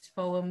with this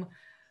poem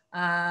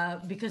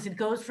because it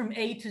goes from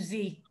A to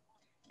Z.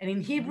 And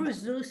in Hebrew,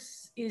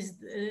 Zeus is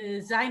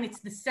Zayin,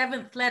 it's the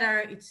seventh letter,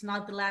 it's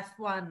not the last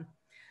one.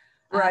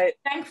 Right.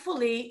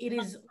 Thankfully, it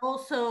is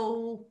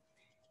also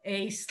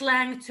a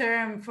slang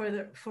term for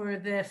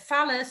the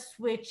phallus,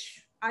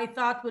 which I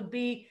thought would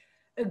be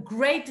a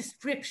great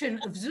description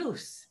of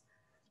Zeus.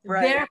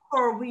 Right.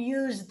 Therefore, we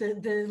use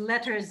the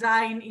letter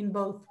Zayin in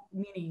both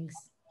meanings.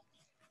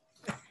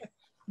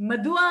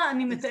 מדוע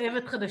אני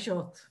מתאהבת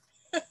חדשות?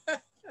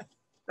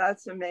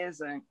 That's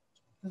amazing.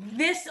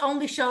 This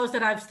only shows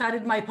that I've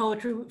studied my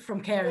poetry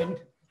from Karen.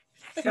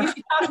 So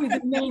she taught me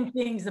the main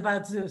things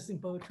about Zeus in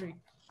poetry.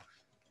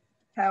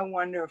 How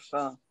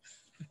wonderful.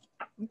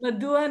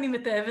 מדוע אני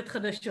מתאהבת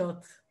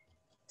חדשות?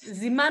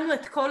 זימנו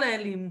את כל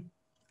האלים,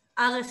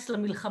 ארס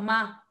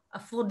למלחמה,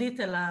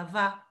 אפרודיטה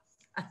לאהבה,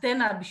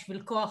 אתנה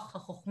בשביל כוח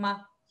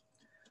החוכמה.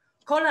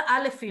 כל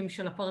האלפים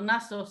של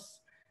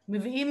הפרנסוס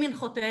מביאים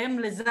מנחותיהם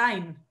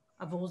לזין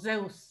עבור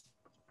זהוס.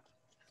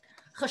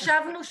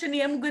 חשבנו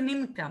שנהיה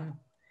מוגנים איתם,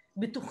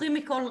 בטוחים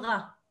מכל רע,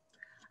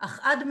 אך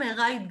עד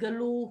מהרה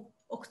התגלו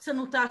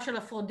עוקצנותה של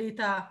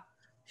אפרודיטה,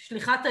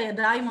 שליחת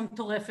הידיים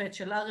המטורפת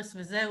של ארס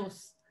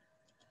וזהוס.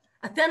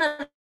 אתנה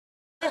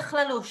לא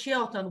יכלה להושיע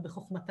אותנו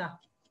בחוכמתה.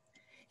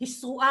 היא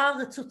שרועה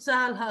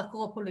רצוצה על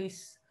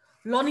האקרופוליס,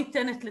 לא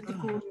ניתנת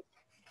לתיקון.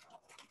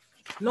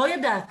 לא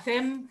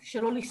ידעתם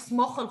שלא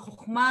לסמוך על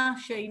חוכמה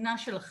שאינה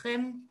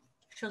שלכם,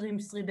 שרים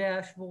שרידיה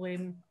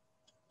השבורים.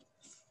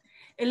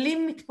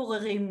 אלים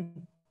מתפוררים.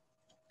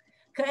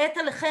 כעת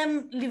עליכם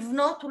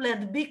לבנות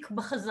ולהדביק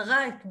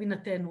בחזרה את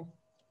בינתנו.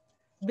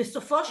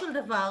 בסופו של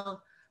דבר,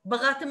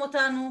 בראתם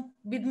אותנו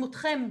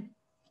בדמותכם,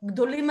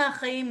 גדולים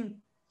מהחיים,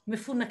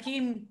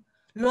 מפונקים,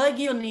 לא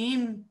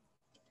הגיוניים.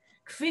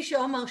 כפי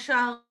שעומר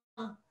שר,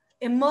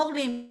 אמור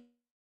לי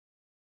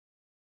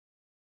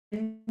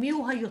מי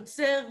הוא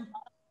היוצר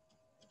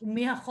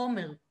ומי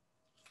החומר.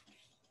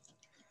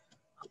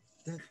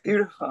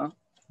 Beautiful.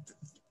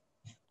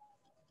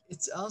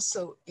 It's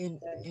also in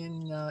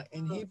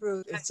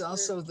Hebrew. It's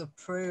also the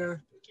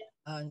prayer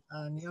on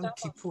Yom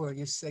Kippur.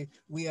 You say,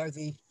 we are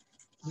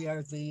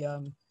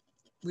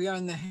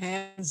in the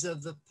hands of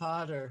the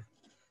potter.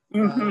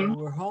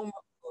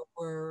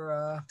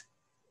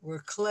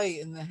 We're clay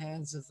in the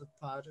hands of the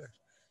potter.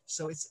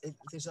 So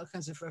there's all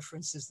kinds of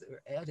references that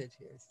are added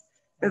here.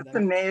 It's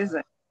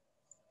amazing.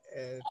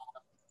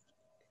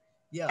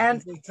 Yeah,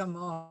 and they come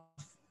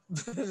off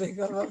They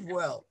come up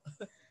well.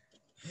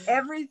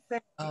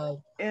 Everything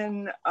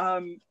in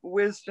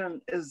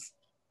wisdom is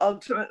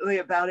ultimately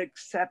about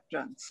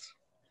acceptance.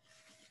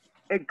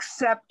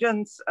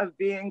 Acceptance of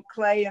being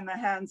clay in the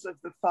hands of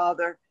the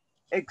Father,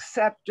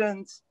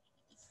 acceptance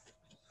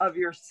of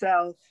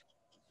yourself.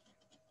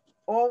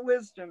 All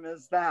wisdom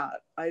is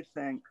that, I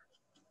think.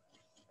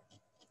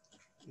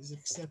 Is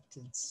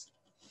acceptance.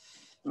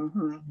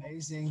 Mm-hmm.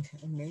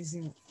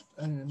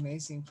 An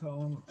amazing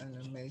poem, an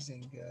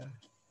amazing,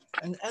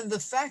 and the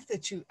fact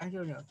that I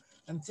don't know,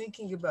 I'm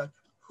thinking about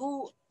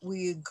who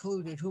we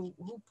included,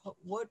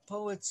 what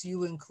poets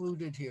you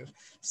included here.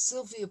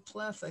 Sylvia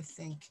Plath, I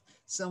think,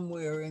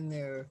 somewhere in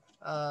there.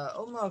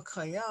 Omar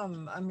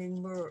Khayyam. I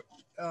mean,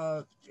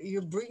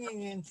 you're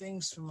bringing in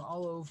things from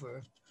all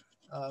over,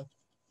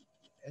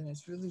 and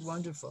it's really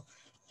wonderful.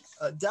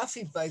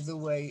 Daffi, by the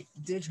way,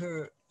 did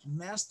her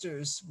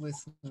master's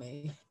with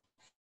me,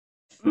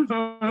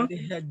 but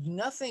it had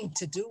nothing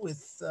to do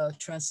with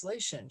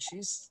translation.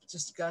 She's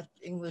just got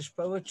English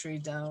poetry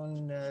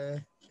down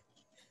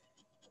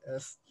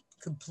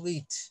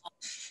complete.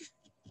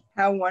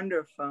 How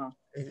wonderful.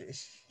 It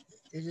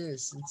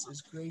is.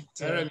 It's great.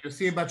 Karen, you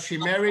see, but she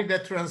married a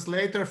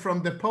translator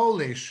from the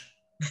Polish.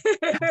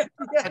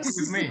 That's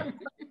with me.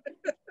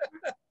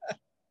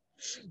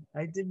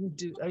 I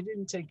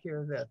didn't take care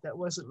of that. That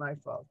wasn't my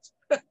fault.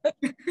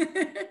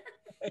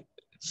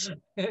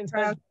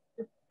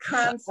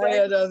 I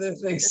had other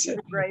things. It's a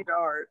great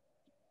art.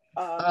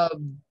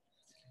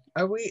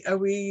 Are we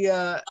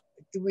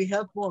do we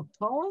have more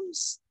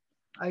poems?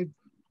 I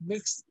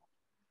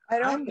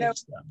don't know.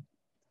 Them.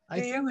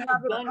 Do you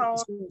have a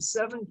poem?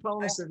 7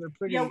 poems that are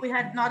pretty. Yeah, we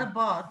had Not a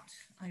Bot,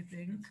 I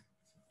think.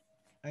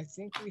 I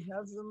think we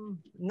have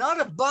them. Not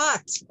a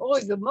Bot. Oh,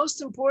 the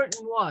most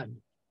important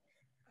one.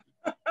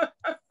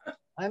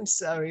 I'm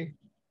sorry.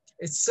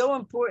 It's so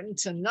important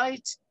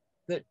tonight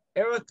that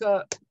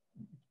Erica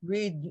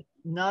read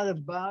Not a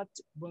Bot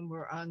when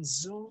we're on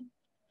Zoom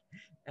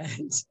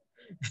and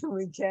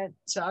we can't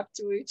talk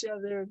to each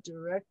other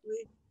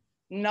directly.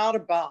 Not a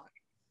bot.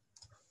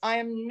 I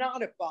am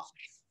not a bot,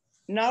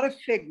 not a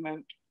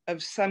figment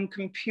of some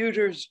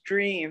computer's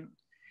dream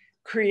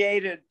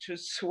created to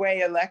sway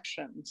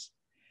elections.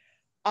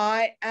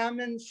 I am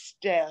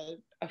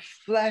instead a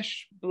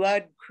flesh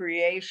blood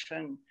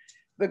creation,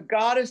 the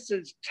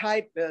goddess's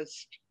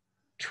typist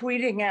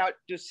tweeting out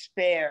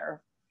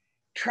despair,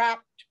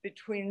 trapped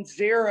between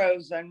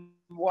zeros and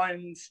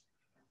ones.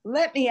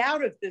 Let me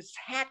out of this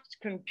hacked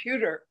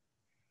computer.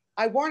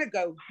 I want to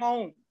go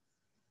home,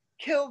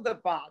 kill the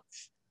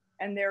bots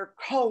and their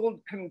cold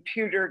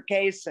computer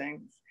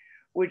casings,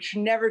 which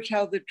never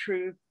tell the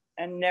truth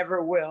and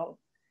never will.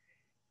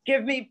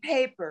 Give me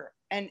paper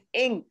and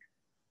ink,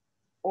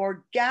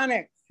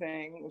 organic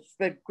things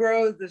that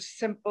grow the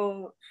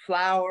simple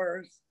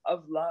flowers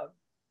of love.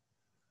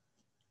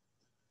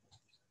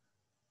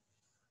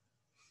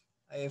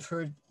 I have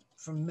heard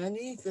from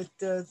many that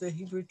the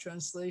Hebrew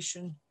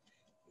translation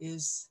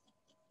is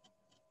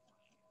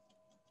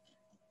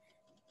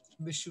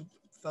Bishop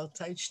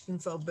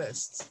Falteichten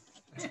Falbest.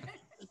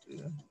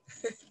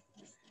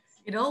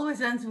 It always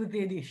ends with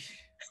Yiddish.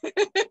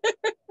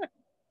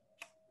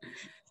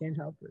 Can't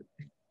help it.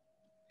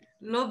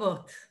 לא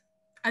בוט.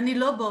 אני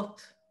לא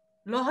בוט.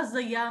 לא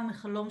הזיה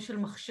מחלום של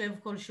מחשב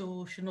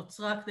כלשהו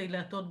שנוצרה כדי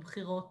להטות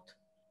בחירות.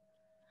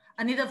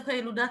 אני דווקא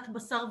ילודת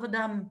בשר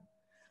ודם,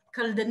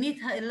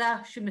 קלדנית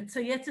האלה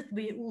שמצייצת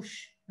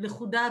בייאוש,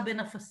 לחודה בין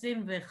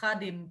אפסים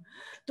ואחדים.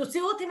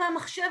 תוציאו אותי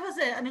מהמחשב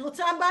הזה, אני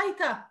רוצה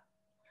הביתה.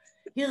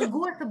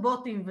 הרגו את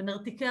הבוטים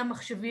ונרתיקי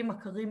המחשבים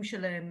הקרים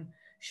שלהם,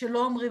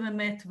 שלא אומרים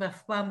אמת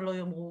ואף פעם לא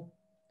יאמרו.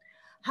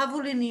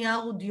 הבו לי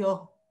נייר ודיו,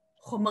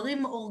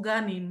 חומרים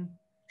אורגניים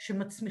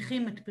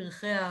שמצמיחים את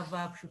פרחי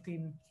האהבה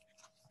הפשוטים.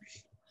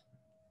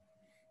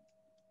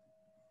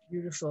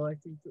 Beautiful. I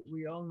think that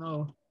we all know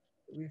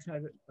that we've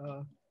had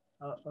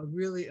a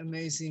really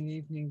amazing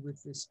evening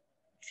with this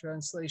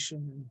translation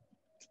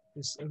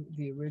and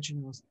the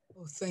originals.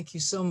 Oh, thank you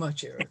so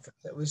much, Erica.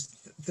 That was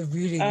the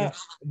reading was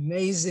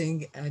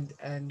amazing,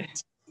 and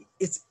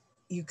it's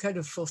you kind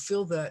of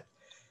fulfill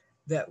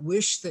that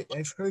wish that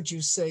I've heard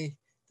you say,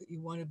 that you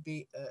want to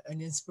be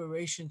an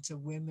inspiration to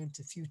women,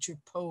 to future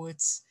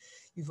poets.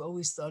 You've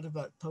always thought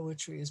about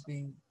poetry as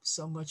being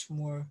so much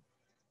more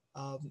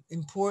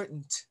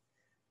important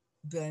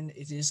than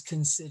it is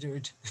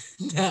considered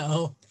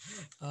now.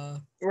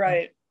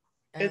 Right,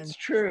 it's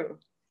true.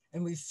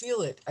 And we feel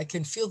it. I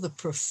can feel the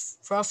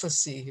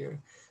prophecy here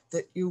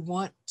that you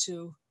want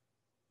to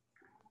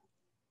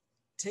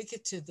take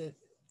it to the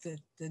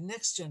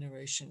next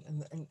generation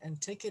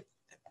and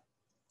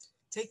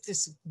take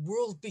this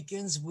world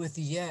begins with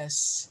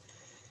yes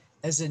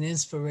as an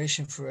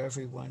inspiration for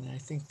everyone. And I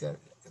think that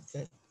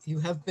you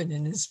have been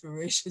an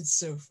inspiration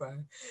so far,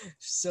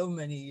 so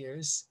many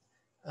years.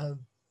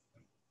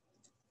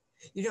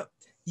 You know,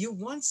 you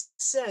once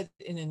said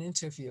in an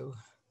interview,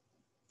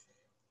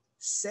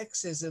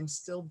 sexism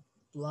still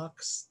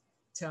blocks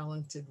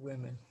talented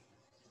women.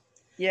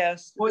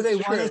 Yes. The more they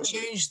want to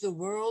change the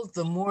world,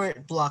 the more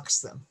it blocks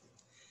them.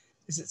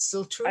 Is it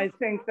still true? I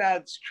think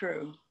that's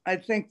true. I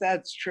think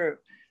that's true.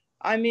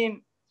 I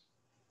mean,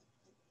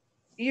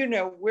 you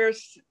know,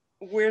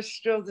 we're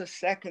still the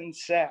second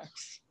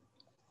sex,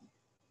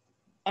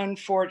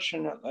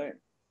 unfortunately.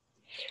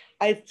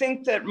 I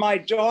think that my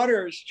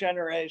daughter's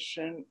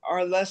generation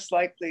are less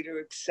likely to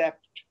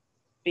accept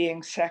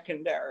being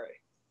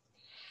secondary.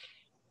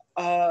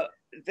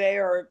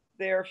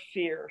 They're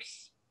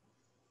fierce,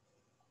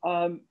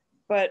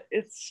 but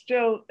it's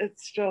still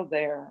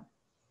there.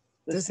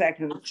 The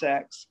second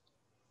sex.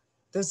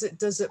 Does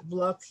it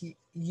block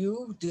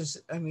you? Do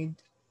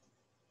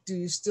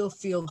you still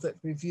feel that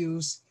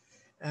reviews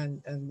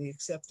and the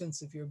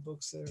acceptance of your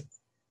books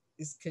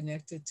is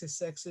connected to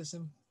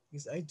sexism?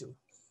 Because I do.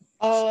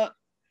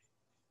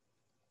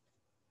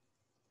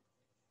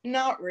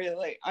 Not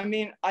really. I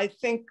mean, I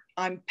think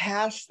I'm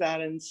past that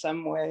in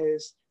some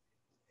ways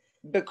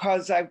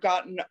because I've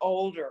gotten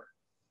older.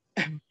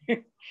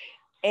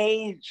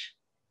 Age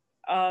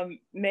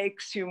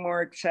makes you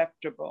more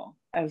acceptable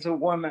as a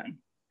woman.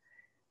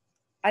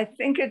 I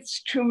think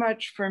it's too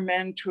much for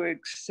men to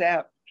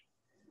accept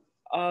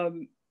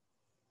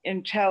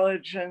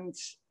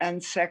intelligence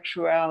and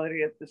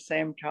sexuality at the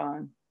same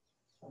time.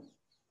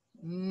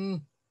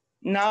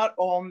 Not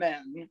all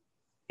men.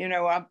 You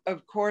know,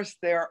 of course,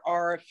 there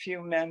are a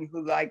few men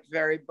who like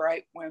very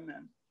bright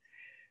women,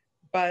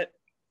 but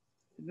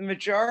the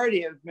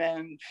majority of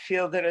men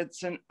feel that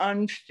it's an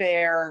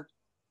unfair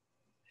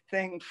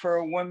thing for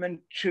a woman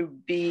to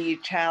be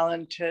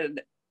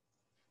talented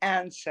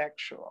and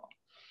sexual.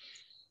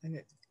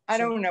 I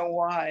don't know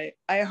why.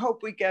 I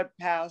hope we get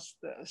past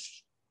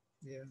this.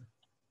 Yeah,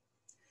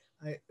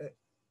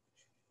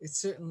 it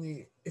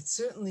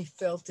certainly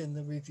felt in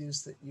the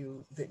reviews that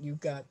you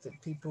got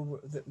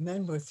that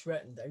men were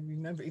threatened. I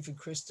remember even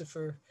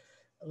Christopher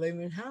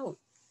Lehman Howe.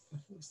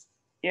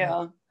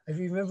 Yeah, I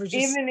remember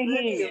just even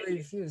he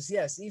reviews.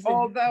 Yes, even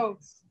although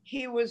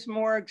he was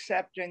more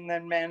accepting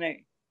than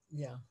many.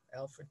 Yeah,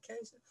 Alfred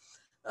Kaiser.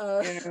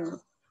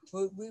 You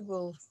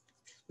know.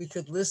 We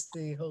could list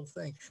the whole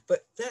thing,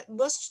 but that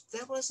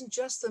wasn't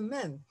just the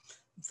men.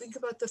 Think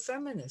about the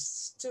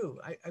feminists too.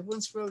 I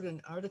once wrote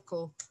an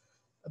article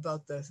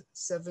about the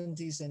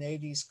 70s and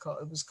 80s.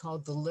 It was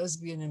called The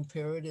Lesbian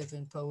Imperative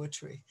in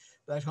Poetry,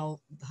 about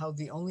how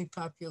the only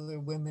popular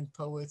women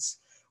poets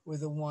were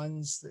the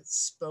ones that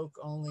spoke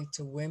only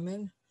to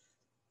women,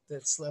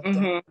 that slept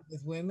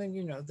with women.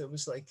 You know, there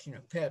was like, you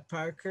know, Pat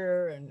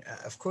Parker and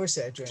of course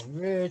Adrienne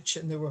Rich,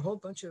 and there were a whole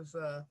bunch of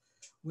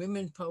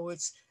women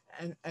poets,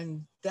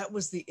 and that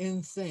was the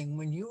in thing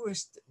when you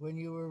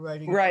were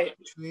writing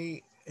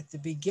poetry at the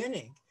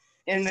beginning.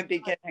 In the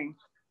beginning,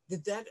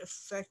 did that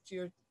affect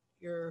your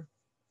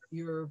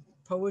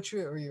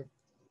poetry or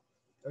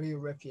your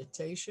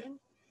reputation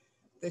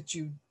that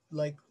you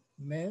like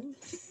men?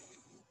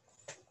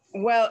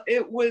 Well,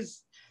 it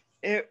was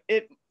a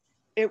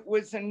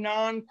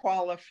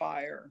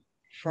non-qualifier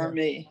for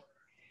me.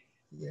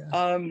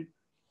 Yeah.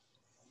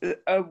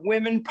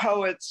 Women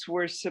poets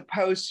were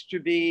supposed to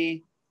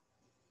be,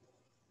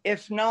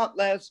 if not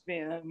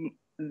lesbian,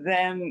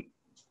 then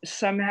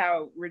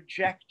somehow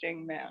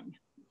rejecting men.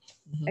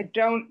 I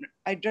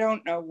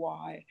don't know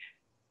why.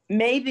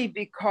 Maybe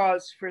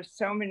because for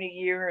so many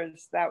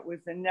years that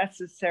was a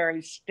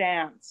necessary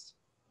stance.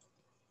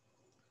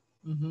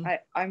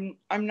 I'm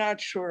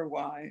not sure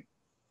why.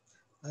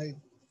 I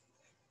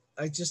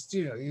just,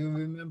 you know, you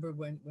remember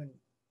when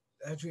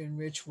Adrienne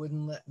Rich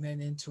wouldn't let men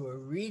into her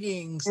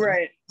readings.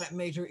 Right. That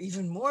made her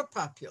even more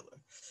popular.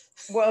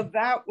 Well,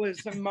 that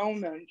was a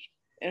moment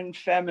in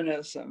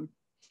feminism.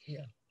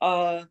 Yeah.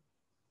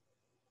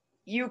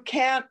 You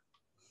can't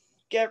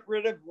get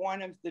rid of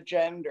one of the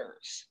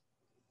genders.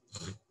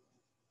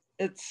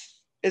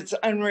 It's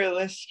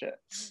unrealistic.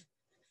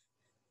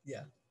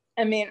 Yeah.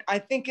 I mean, I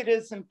think it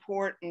is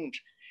important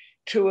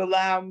to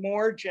allow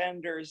more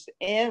genders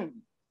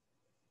in,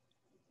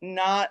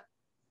 not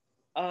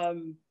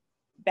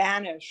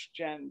banish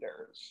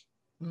genders.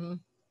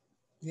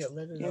 Yeah,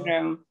 let it you all.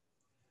 know.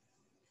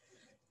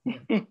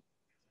 Yeah.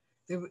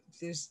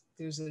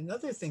 There's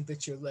another thing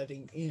that you're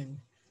letting in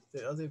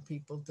that other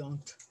people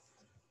don't,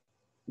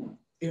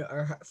 you know,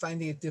 are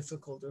finding it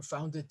difficult or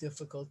found it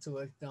difficult to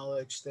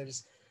acknowledge. That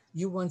is,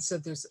 you once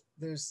said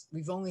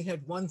we've only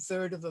had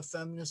 1/3 of a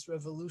feminist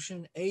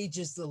revolution. Age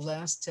is the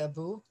last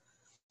taboo.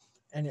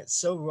 And it's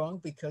so wrong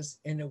because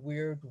in a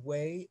weird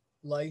way,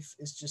 life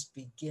is just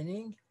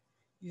beginning,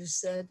 you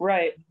said.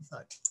 Right. I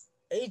thought,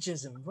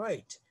 ageism,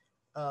 right.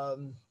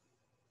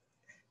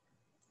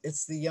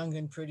 It's the young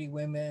and pretty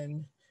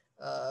women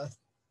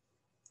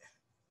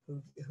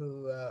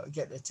who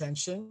get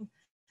attention,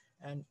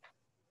 and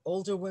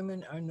older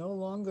women are no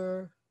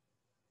longer,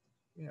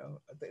 you know,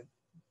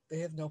 they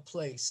have no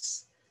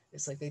place.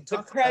 It's like they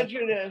talk the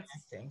prejudice.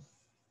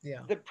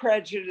 Yeah. The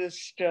prejudice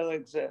still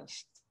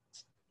exists.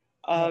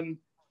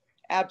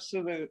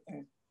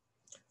 Absolutely.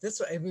 That's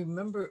what I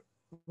remember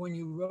when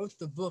you wrote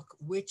the book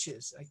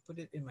Witches. I put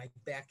it in my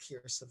back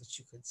here so that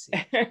you could see.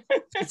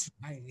 It's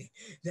tiny.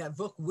 That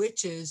book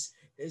Witches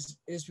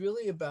is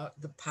really about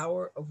the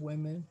power of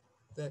women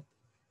that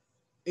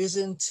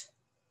isn't,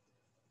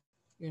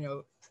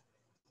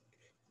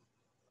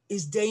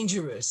 is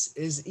dangerous,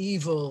 is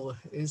evil,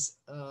 is,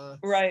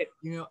 right.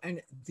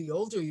 And the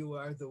older you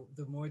are,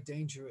 the more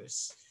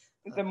dangerous.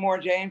 The more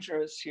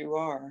dangerous you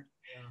are.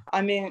 Yeah.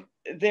 I mean,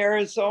 there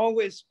has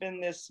always been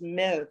this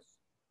myth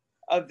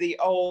of the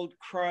old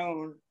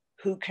crone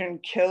who can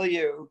kill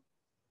you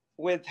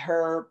with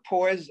her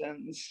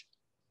poisons.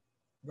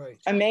 Right.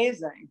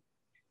 Amazing.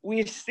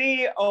 We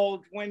see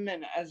old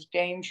women as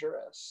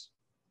dangerous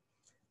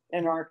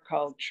in our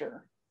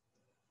culture.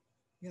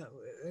 Yeah,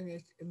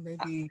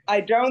 maybe. I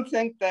don't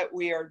think that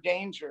we are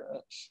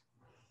dangerous.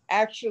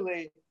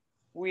 Actually,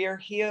 we are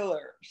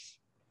healers,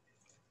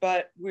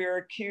 but we're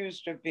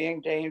accused of being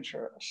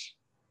dangerous.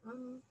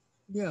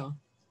 Yeah.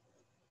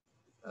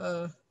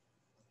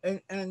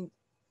 And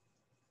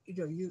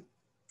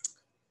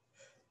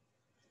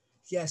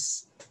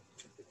yes,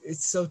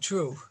 it's so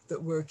true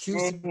that we're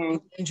accused of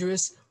being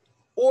dangerous,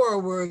 or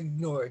we're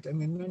ignored. I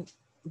mean,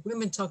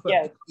 women talk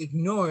about being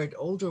ignored.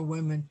 Older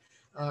women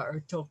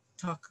talk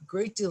a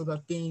great deal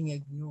about being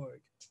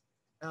ignored.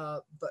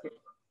 But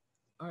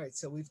all right,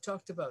 so we've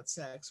talked about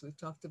sex, we've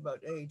talked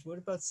about age. What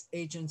about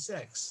age and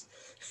sex?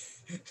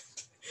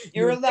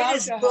 Your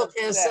latest book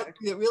has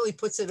something that really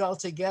puts it all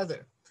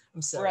together.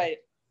 I'm sorry. Right.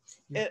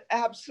 Yeah.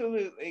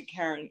 Absolutely,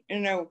 Karen.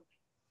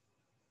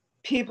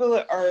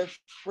 People are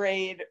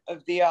afraid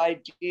of the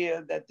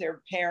idea that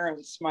their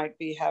parents might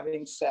be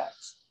having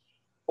sex,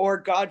 or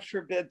God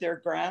forbid, their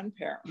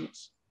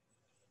grandparents.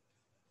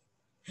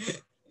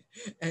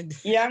 And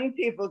young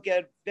people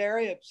get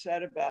very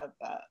upset about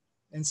that.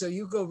 And so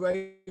you go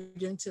right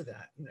into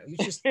that. You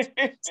just,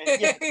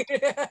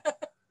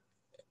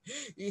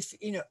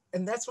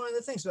 and that's one of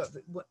the things about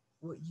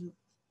what you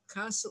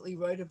constantly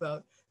write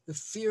about, the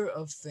fear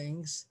of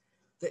things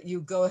that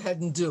you go ahead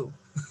and do.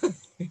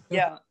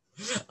 Yeah.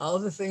 All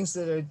the things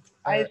that are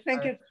I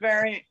think it's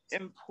very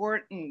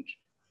important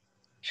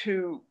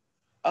to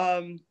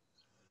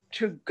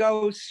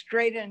go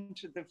straight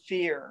into the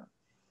fear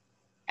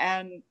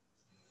and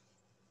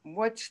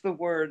what's the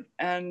word?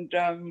 And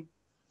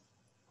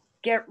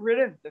get rid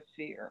of the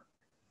fear.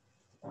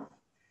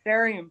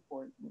 Very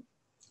important.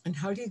 And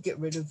how do you get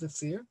rid of the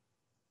fear?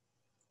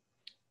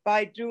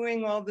 By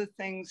doing all the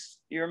things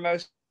you're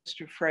most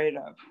afraid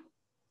of.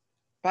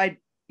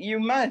 You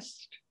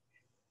must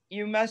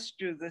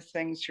do the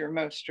things you're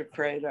most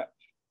afraid of.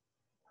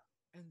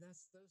 And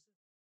that's those.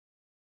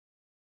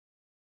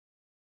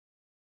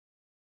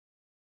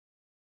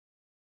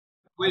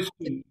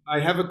 Question. I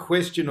have a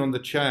question on the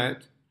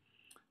chat.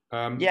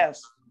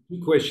 Yes.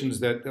 Two questions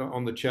that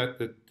on the chat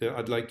that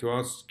I'd like to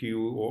ask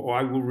you, or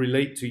I will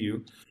relate to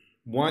you.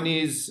 One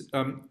is,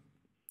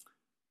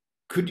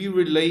 could you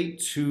relate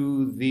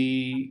to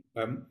the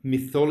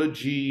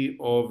mythology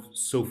of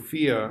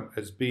Sophia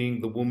as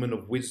being the woman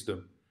of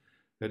wisdom?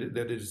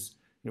 That is,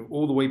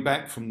 all the way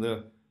back from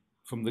the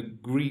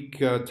Greek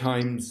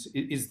times.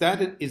 Is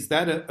that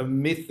a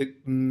myth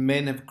that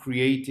men have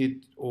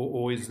created,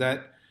 or is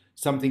that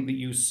something that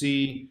you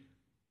see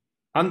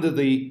under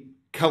the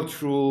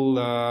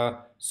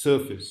cultural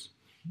surface?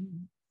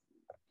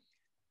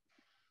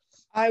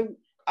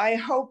 I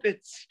hope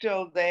it's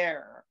still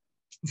there.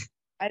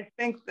 I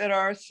think that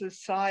our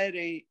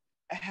society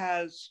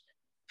has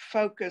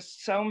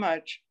focused so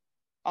much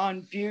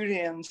on beauty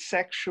and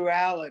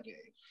sexuality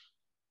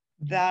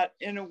that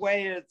in a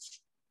way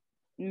it's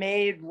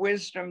made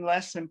wisdom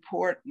less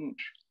important.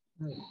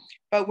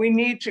 But we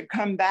need to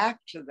come back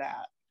to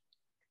that.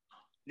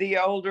 The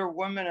older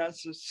woman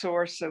as a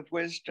source of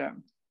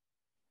wisdom.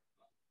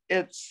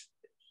 It's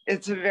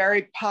a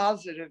very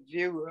positive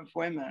view of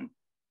women.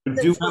 I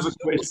do have a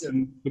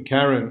question for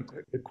Karen,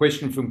 a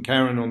question from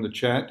Karen on the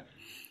chat,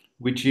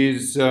 which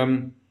is,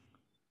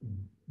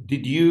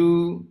 did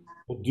you,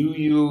 or do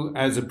you,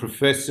 as a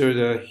professor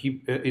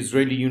at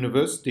Israeli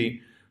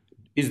University,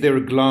 is there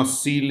a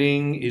glass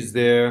ceiling?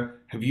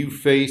 Have you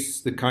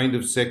faced the kind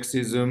of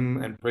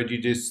sexism and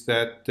prejudice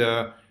that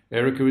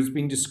Erica has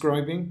been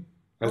describing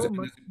as a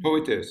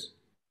poetess?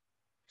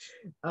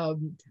 I'll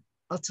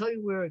tell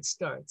you where it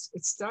starts.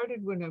 It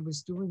started when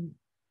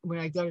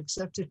I got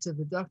accepted to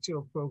the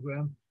doctoral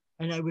program,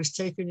 and I was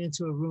taken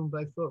into a room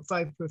by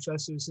 5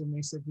 professors, and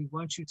they said, "We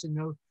want you to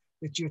know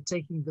that you're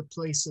taking the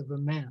place of a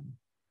man."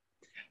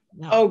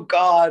 Now, oh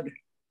God.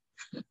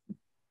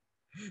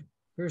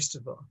 First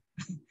of all.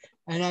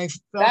 And I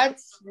felt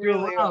that's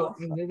really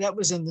awesome. And that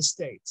was in the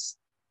States.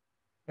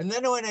 And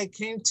then when I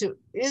came to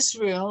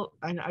Israel,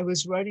 and I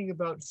was writing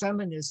about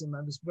feminism,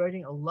 I was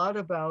writing a lot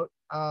about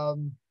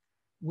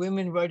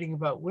women writing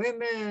about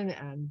women,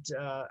 and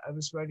I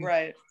was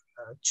writing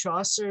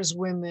Chaucer's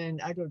women.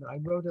 I don't know, I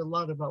wrote a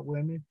lot about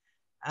women.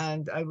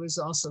 And I was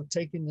also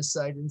taken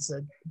aside and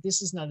said,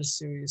 "This is not a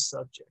serious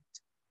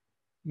subject.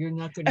 You're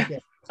not going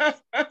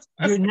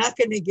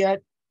to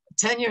get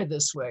tenure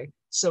this way.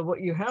 So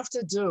what you have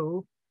to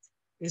do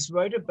is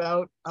write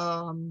about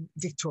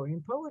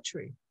Victorian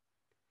poetry."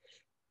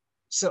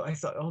 So I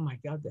thought, oh my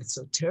God, that's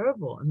so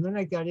terrible. And then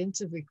I got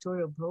into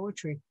Victorian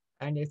poetry,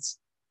 and it's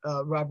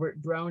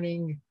Robert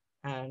Browning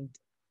and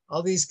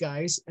all these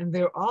guys, and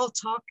they're all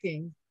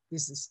talking.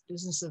 There's this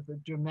business of the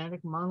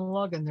dramatic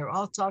monologue, and they're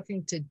all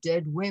talking to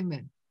dead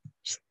women.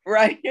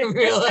 Right. You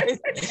realize?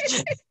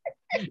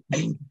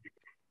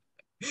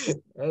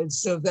 And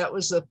so that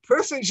was a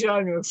perfect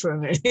genre for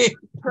me.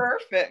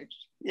 Perfect.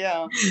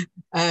 Yeah.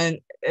 And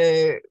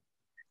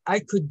I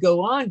could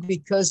go on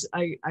because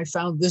I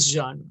found this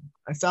genre.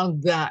 I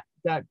found that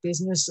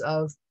business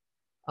of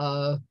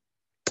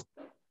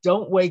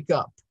don't wake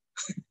up.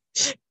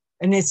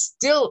 And it's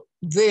still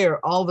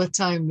there all the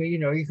time. You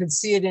know, you can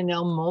see it in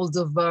El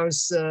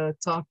Moldovar's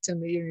Talk to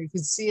Me, and you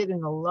can see it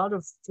in a lot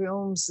of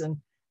films and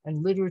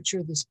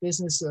literature, this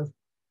business of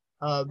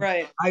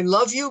Right. I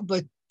love you,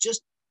 but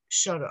just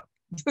shut up.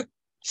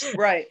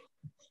 Right.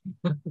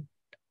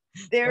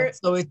 There.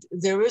 So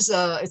there is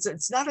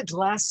it's not a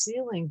glass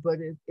ceiling, but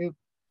it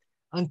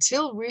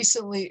until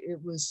recently it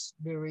was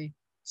very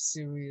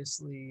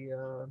seriously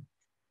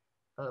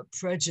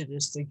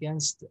prejudiced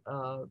against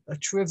a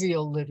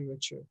trivial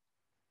literature.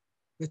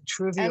 The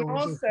trivial And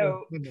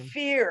also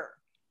fear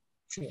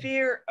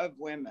of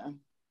women.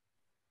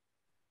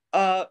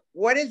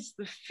 What is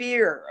the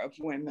fear of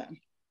women?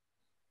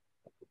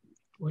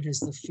 What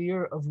is the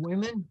fear of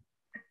women?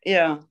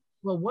 Yeah.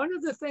 Well, one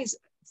of the things,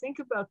 think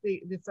about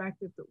the fact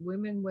that the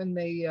women, when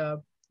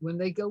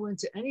they go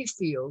into any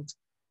field,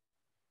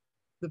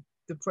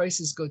 the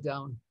prices go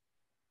down.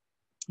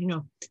 You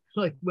know,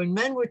 like when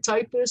men were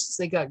typists,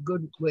 they got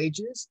good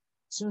wages.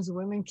 As soon as the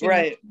women came,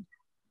 right,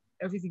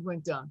 everything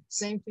went down.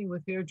 Same thing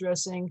with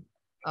hairdressing,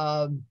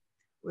 and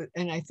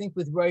I think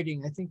with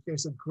writing. I think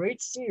there's a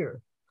great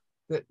fear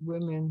that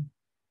women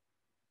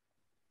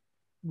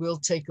will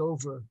take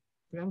over.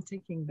 But I'm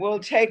thinking will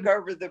take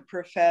over the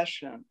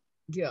profession.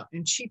 Yeah,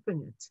 and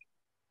cheapen it.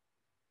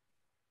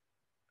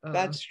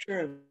 That's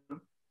true.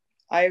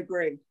 I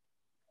agree.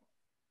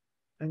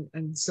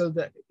 And so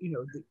that, you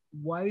know, the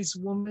wise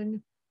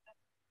woman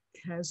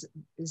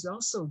is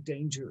also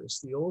dangerous.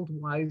 The old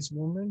wise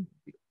woman,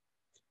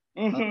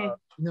 no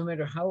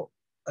matter how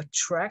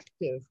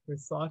attractive her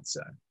thoughts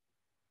are,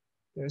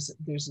 there's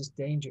this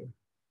danger.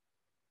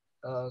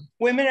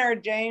 Women are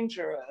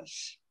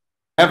dangerous.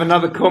 I have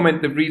another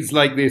comment that reads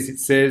like this. It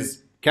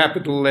says,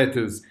 capital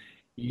letters,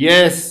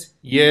 yes,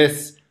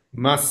 yes,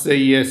 must say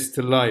yes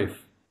to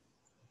life.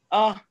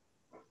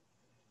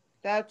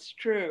 That's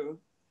true.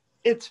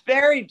 It's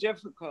very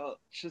difficult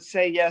to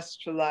say yes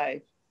to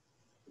life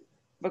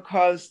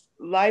because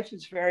life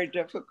is very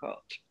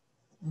difficult.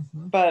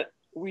 But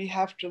we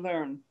have to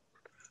learn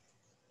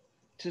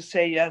to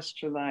say yes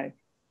to life.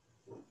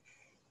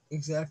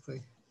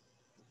 Exactly.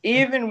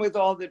 Even with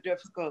all the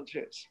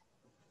difficulties.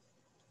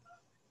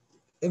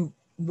 And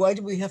why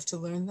do we have to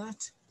learn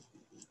that?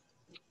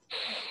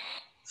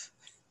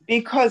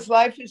 Because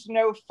life is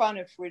no fun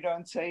if we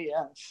don't say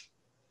yes.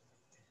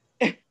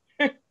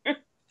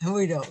 And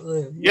we don't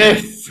live.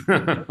 Yes.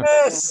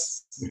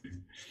 Yes.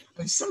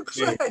 I'm so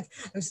glad.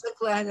 I'm so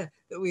glad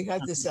that we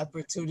had this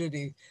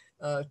opportunity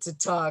to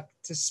talk,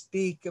 to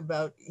speak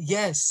about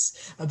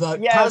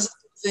positive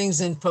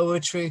things in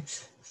poetry.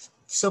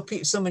 So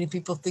many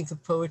people think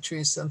of poetry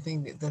as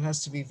something that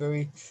has to be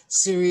very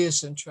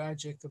serious and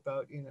tragic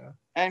about, you know,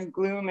 and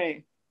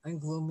gloomy,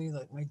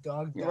 like my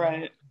dog died.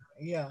 Right.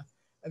 Yeah.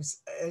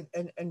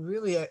 And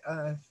really,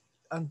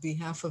 on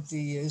behalf of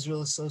the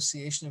Israel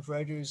Association of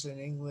Writers in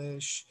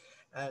English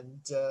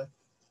and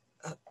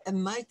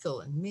Michael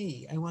and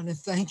me, I want to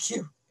thank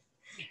you.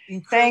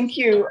 Thank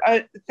you.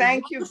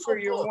 Thank you for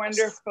your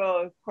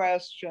wonderful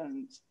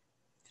questions.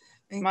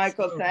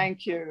 Michael,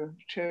 thank you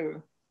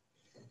too.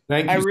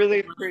 Thank you. I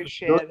really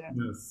appreciate it.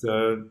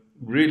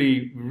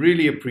 Really,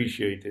 really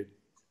appreciate it.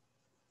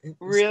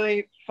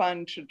 Really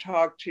fun to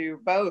talk to you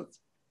both.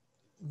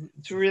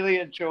 It's really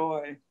a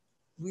joy.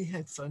 We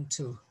had fun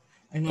too.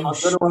 And I'm going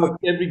to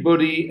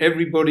ask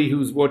everybody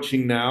who's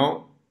watching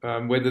now,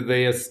 whether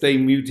they stay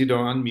muted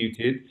or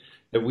unmuted,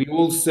 that we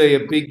all say a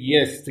big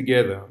yes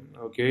together.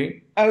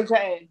 Okay?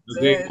 Okay.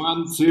 Okay.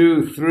 1,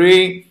 2,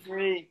 3.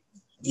 3.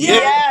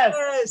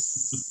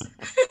 Yes.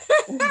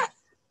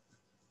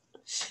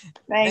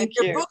 Thank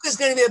you. Your book is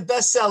going to be a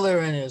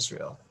bestseller in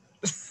Israel.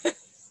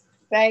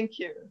 Thank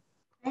you.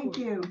 Thank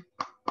you.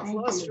 Thank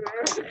you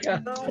so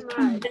much.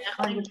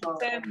 Wonderful.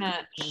 So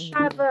much.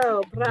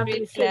 Bravo, bravo.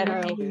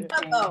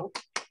 Bravo.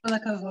 כל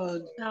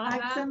הכבוד.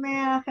 חג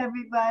שמח,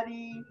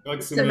 everybody.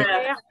 חג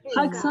שמח.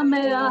 חג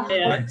שמח.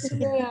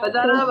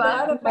 תודה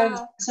רבה. חג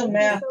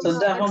שמח.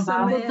 תודה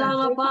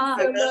רבה.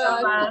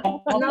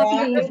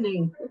 Lovely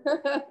evening.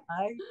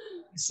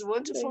 It's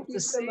wonderful to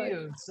see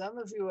you. Some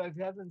of you I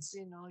haven't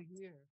seen all year.